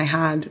lesson I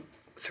had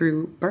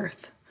through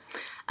birth.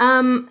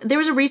 There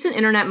was a recent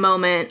internet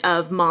moment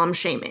of mom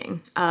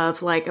shaming,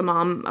 of like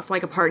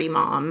a party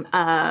mom,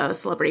 a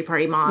celebrity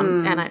party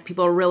mom, and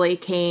people really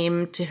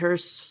came to her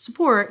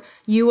support.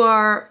 You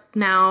are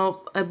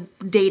now a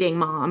dating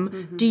mom.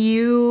 Mm-hmm. Do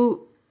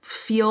you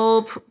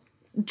feel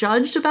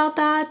judged about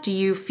that? Do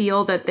you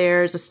feel that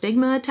there's a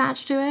stigma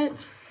attached to it?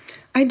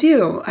 I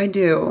do.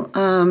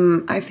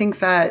 I think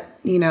that,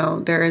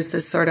 there is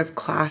this sort of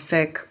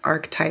classic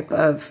archetype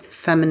of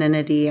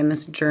femininity and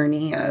this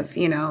journey of,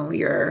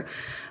 you're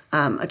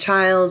a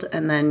child,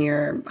 and then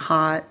you're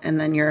hot, and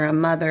then you're a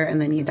mother, and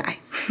then you die.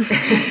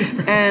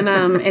 And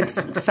it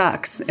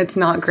sucks. It's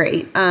not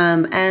great.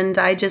 And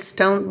I just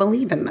don't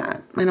believe in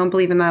that. I don't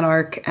believe in that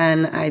arc.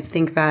 And I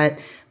think that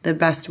the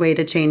best way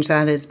to change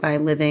that is by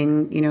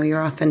living,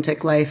 your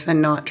authentic life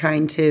and not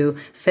trying to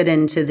fit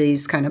into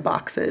these kind of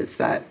boxes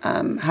that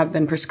have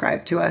been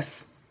prescribed to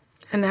us.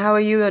 And how are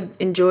you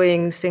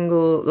enjoying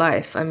single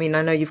life? I mean,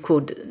 I know you've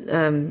called,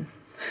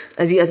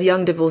 as a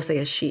young divorcee,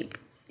 as chic.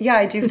 Yeah,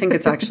 I do think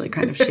it's actually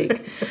kind of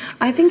chic.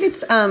 I think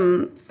it's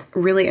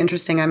really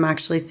interesting. I'm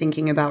actually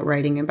thinking about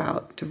writing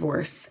about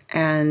divorce.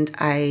 And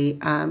I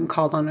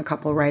called on a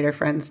couple writer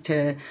friends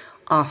to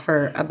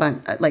offer a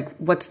bunch, like,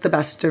 what's the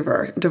best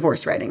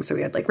divorce writing? So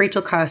we had like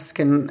Rachel Cusk,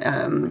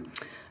 and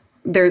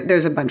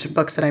there's a bunch of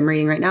books that I'm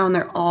reading right now, and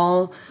they're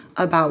all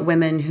about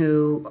women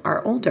who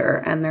are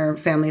older and their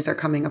families are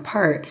coming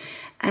apart.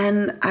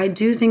 And I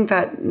do think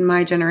that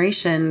my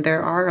generation,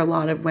 there are a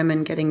lot of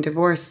women getting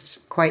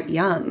divorced quite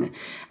young.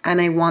 And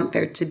I want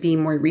there to be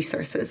more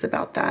resources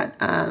about that,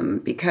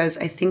 because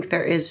I think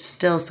there is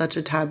still such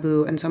a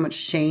taboo and so much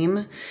shame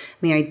in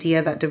the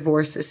idea that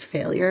divorce is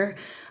failure.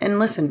 And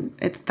listen,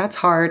 that's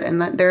hard,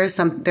 and that there's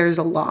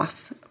a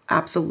loss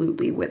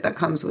absolutely that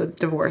comes with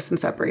divorce and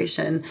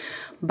separation.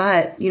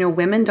 But,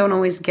 women don't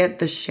always get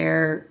the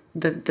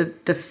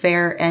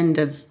fair end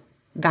of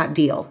that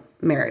deal.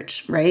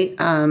 Marriage, right?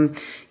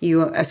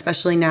 You,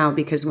 especially now,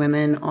 because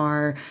women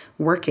are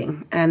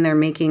working and they're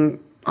making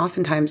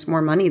oftentimes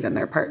more money than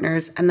their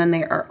partners, and then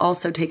they are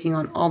also taking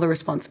on all the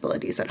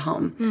responsibilities at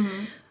home.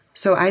 Mm-hmm.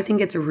 So I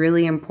think it's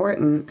really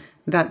important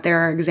that there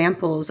are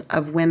examples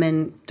of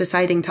women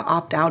deciding to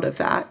opt out of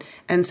that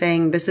and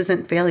saying, this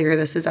isn't failure,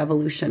 this is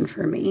evolution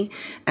for me,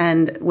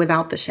 and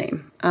without the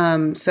shame.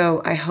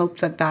 So I hope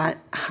that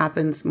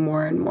happens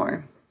more and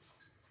more.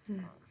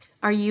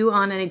 Are you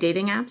on any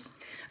dating apps?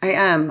 I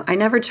am. I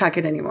never check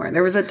it anymore.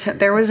 There was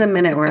a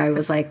minute where I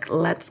was like,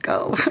 let's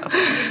go.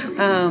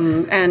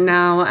 And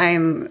now I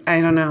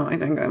don't know. I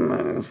think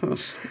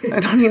I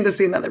don't need to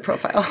see another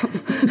profile.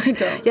 I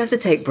don't. You have to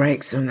take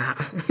breaks from that.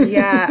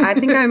 Yeah, I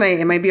think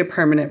it might be a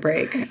permanent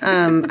break.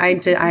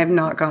 I have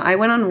not gone. I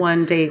went on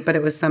one date, but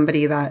it was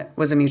somebody that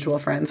was a mutual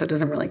friend, so it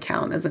doesn't really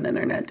count as an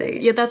internet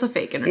date. Yeah, that's a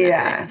fake internet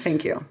Yeah, date.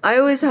 Thank you. I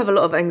always have a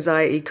lot of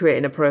anxiety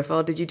creating a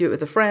profile. Did you do it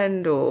with a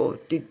friend, or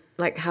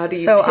how do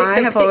you So pick I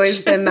the have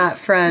always been that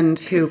pictures? friend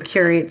who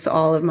curates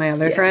all of my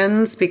other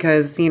friends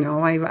because,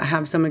 I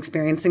have some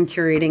experience in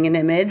curating an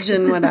image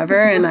and whatever,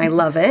 and I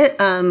love it.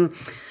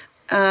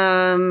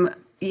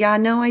 Yeah,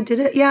 no, I did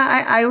it.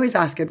 Yeah, I always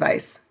ask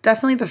advice.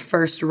 Definitely the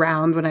first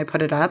round when I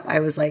put it up, I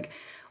was like,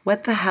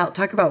 what the hell?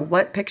 Talk about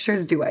what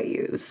pictures do I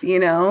use?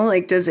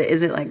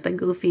 Is it like the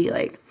goofy,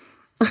 like,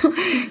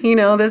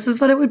 this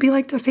is what it would be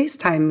like to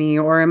FaceTime me,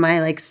 or am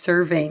I like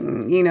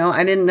serving?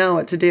 I didn't know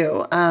what to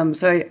do.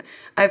 So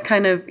I've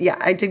kind of,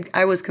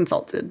 I was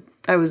consulted.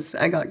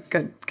 I got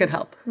good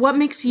help. What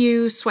makes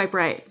you swipe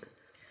right?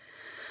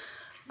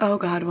 Oh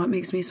God, what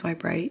makes me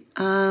swipe right?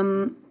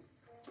 I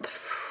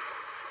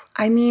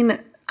mean,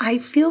 I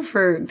feel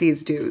for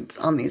these dudes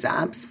on these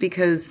apps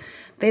because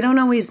they don't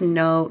always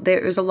know.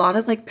 There's a lot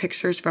of like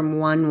pictures from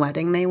one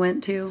wedding they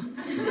went to.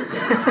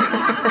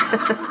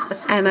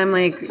 And I'm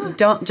like,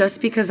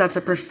 just because that's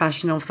a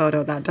professional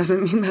photo, that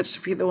doesn't mean that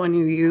should be the one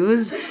you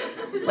use.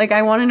 Like,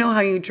 I want to know how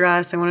you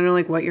dress. I want to know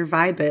like what your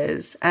vibe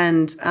is.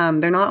 And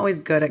they're not always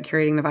good at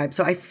curating the vibe.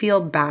 So I feel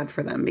bad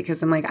for them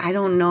because I'm like, I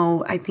don't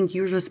know. I think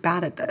you're just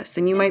bad at this.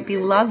 And you might be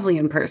lovely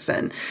in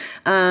person.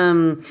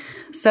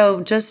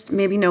 So just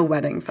maybe no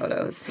wedding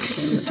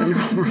photos in the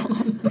general rule.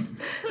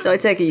 So I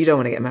take it you don't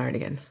want to get married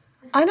again?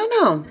 I don't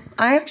know.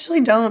 I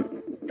actually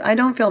don't. I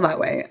don't feel that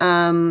way.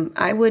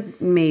 I would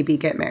maybe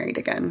get married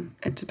again.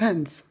 It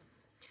depends.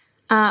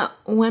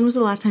 When was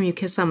the last time you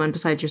kissed someone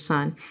besides your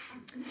son?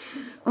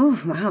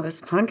 Oh, wow,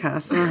 this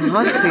podcast.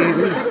 Hot seat.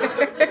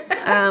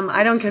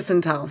 I don't kiss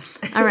and tell.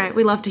 All right,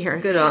 we love to hear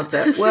it. Good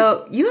answer.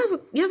 Well, you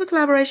have a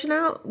collaboration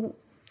out?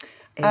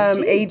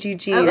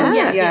 AGG. Oh,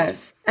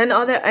 yes. And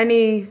are there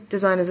any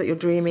designers that you're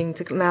dreaming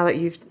to, now that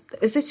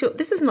this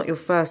is not your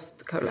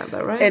first collab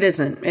though, right? It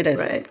isn't.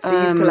 Right.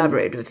 So you've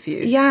collaborated with a few.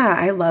 Yeah,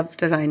 I love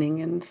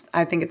designing and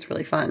I think it's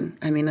really fun.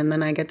 I mean, and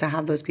then I get to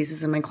have those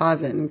pieces in my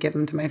closet and give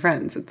them to my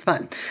friends. It's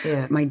fun.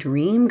 Yeah. My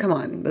dream, come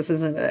on. This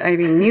isn't,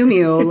 Miu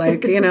Miu,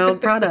 like,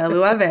 Prada,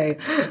 Loewe.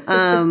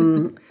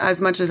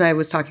 As much as I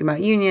was talking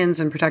about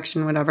unions and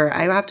protection, whatever,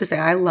 I have to say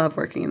I love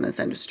working in this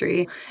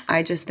industry.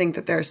 I just think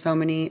that there are so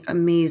many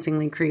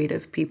amazingly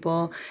creative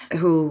people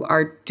who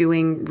are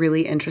doing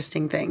really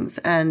interesting things.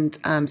 And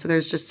so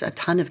there's just a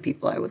ton of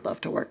people I would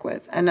love to work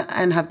with and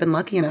have been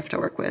lucky enough to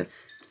work with.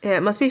 Yeah,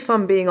 it must be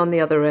fun being on the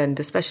other end,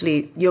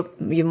 especially you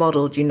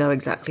modeled, you know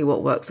exactly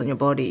what works on your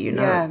body, you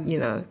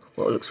know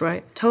what looks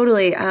right.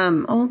 Totally.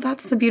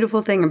 That's the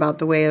beautiful thing about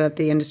the way that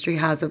the industry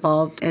has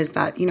evolved is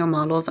that,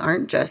 models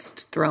aren't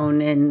just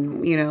thrown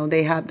in,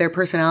 they have their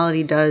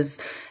personality does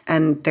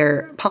and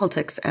their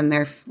politics and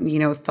their,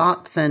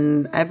 thoughts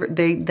and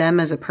them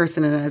as a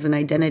person and as an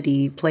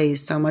identity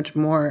plays so much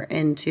more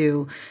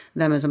into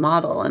them as a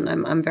model. And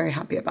I'm very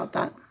happy about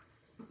that.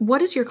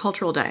 What is your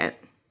cultural diet?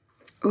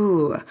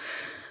 Ooh,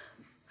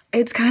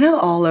 it's kind of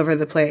all over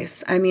the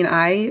place. I mean,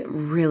 I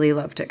really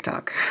love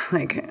TikTok.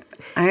 Like,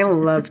 I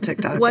love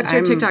TikTok. What's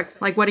your TikTok?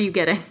 Like, what are you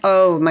getting?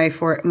 Oh, my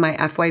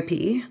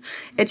FYP.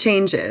 It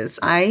changes.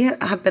 I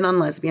have been on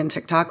lesbian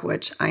TikTok,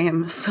 which I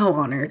am so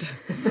honored.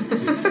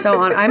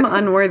 I'm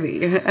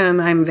unworthy,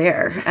 and I'm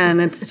there,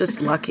 and it's just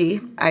lucky.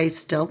 I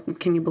still,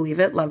 can you believe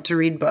it, love to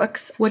read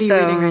books. What are you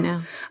reading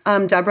right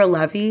now? Deborah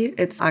Levy.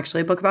 It's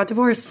actually a book about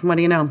divorce. What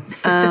do you know?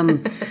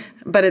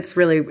 But it's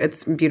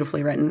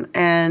beautifully written.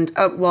 And,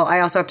 I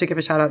also have to give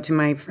a shout out to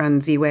my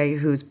friend Ziwei,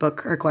 whose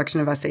book, her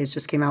collection of essays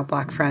just came out,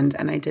 Black Friend,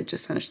 and I did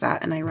just finish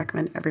that, and I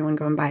recommend everyone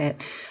go and buy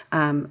it.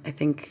 I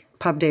think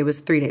Pub Day was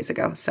 3 days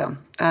ago, so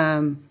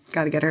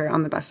got to get her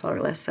on the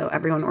bestseller list, so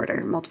everyone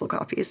order multiple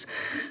copies.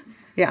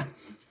 Yeah.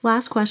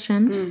 Last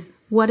question.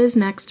 What is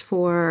next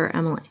for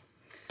Emily?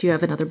 Do you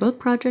have another book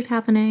project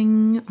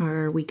happening?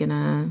 Or are we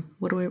gonna,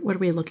 what are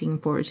we looking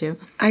forward to?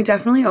 I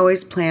definitely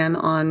always plan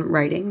on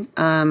writing.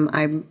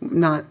 I'm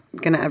not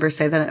gonna ever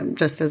say that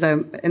just as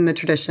I'm in the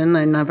tradition.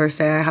 I never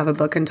say I have a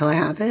book until I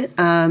have it.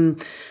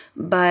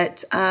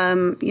 But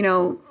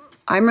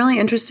I'm really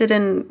interested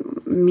in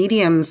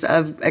mediums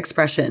of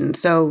expression.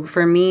 So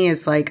for me,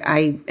 it's like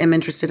I am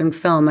interested in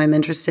film. I'm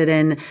interested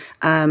in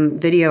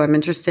video. I'm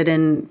interested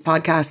in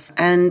podcasts.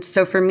 And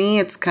so for me,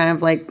 it's kind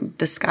of like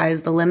the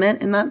sky's the limit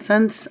in that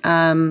sense.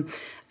 And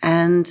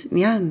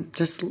yeah,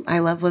 just I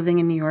love living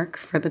in New York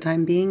for the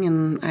time being,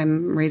 and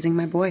I'm raising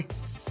my boy.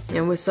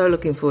 And we're so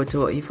looking forward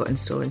to what you've got in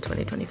store in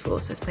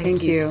 2024. So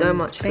thank you so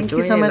much for joining us. Thank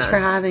you so much for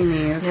having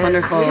me. It was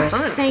wonderful.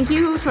 Thank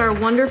you to our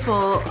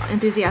wonderful,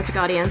 enthusiastic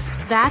audience.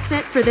 That's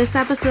it for this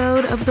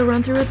episode of The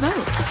Run Through with Vogue.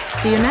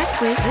 See you next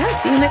week.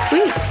 Yeah, see you next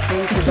week.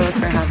 Thank you both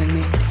for having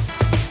me.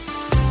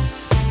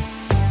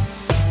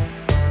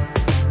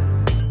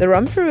 The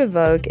Run Through with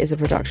Vogue is a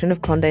production of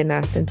Condé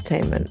Nast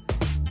Entertainment.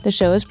 The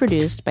show is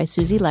produced by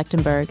Susie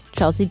Lechtenberg,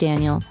 Chelsea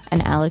Daniel,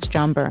 and Alex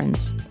John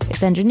Burns.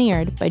 It's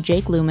engineered by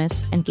Jake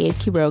Loomis and Gabe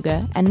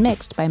Quiroga and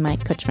mixed by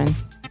Mike Kutchman.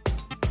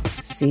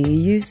 See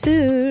you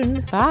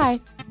soon.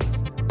 Bye.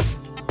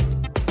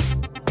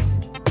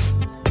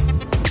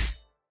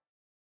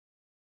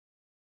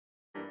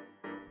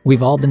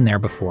 We've all been there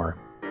before.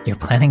 You're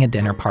planning a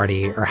dinner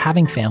party or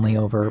having family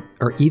over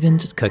or even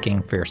just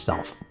cooking for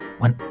yourself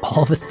when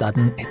all of a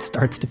sudden it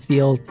starts to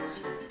feel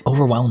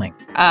overwhelming.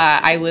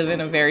 I live in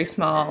a very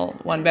small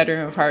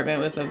one-bedroom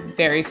apartment with a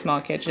very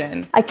small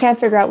kitchen. I can't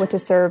figure out what to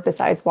serve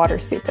besides water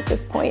soup at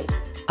this point.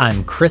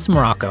 I'm Chris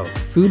Morocco,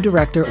 food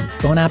director of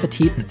Bon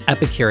Appetit and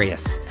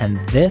Epicurious, and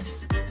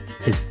this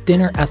is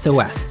Dinner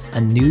SOS,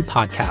 a new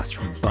podcast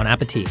from Bon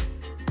Appetit.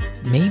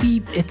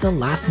 Maybe it's a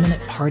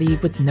last-minute party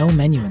with no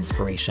menu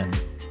inspiration,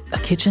 a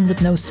kitchen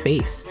with no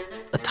space,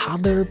 a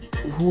toddler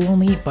who will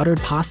only eat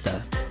buttered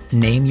pasta.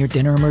 Name your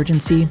dinner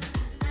emergency.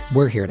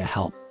 We're here to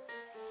help.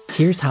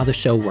 Here's how the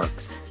show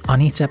works.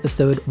 On each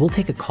episode, we'll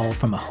take a call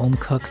from a home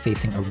cook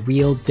facing a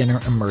real dinner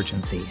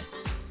emergency.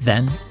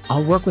 Then,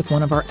 I'll work with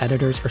one of our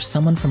editors or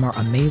someone from our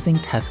amazing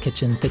test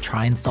kitchen to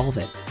try and solve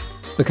it.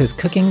 Because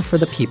cooking for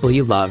the people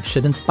you love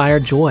should inspire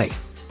joy,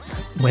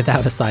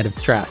 without a side of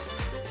stress.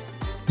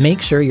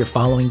 Make sure you're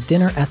following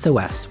Dinner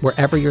SOS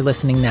wherever you're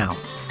listening now.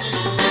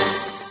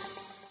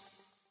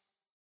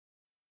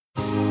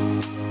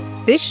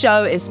 This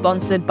show is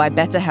sponsored by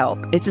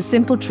BetterHelp. It's a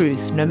simple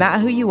truth. No matter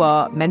who you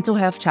are, mental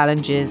health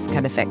challenges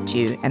can affect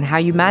you, and how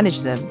you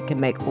manage them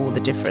can make all the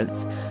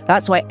difference.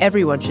 That's why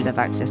everyone should have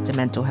access to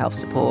mental health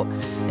support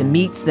that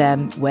meets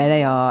them where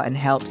they are and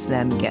helps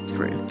them get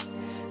through.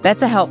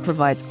 BetterHelp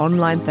provides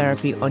online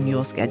therapy on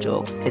your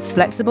schedule. It's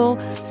flexible,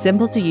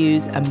 simple to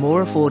use, and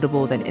more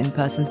affordable than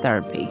in-person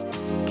therapy.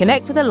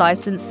 Connect with a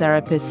licensed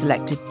therapist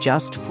selected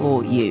just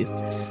for you.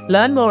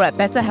 Learn more at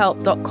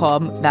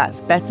betterhelp.com.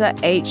 That's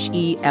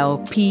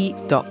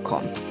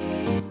betterhelp.com.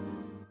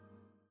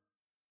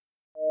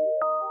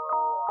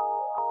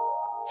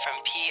 From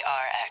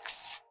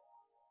PRX.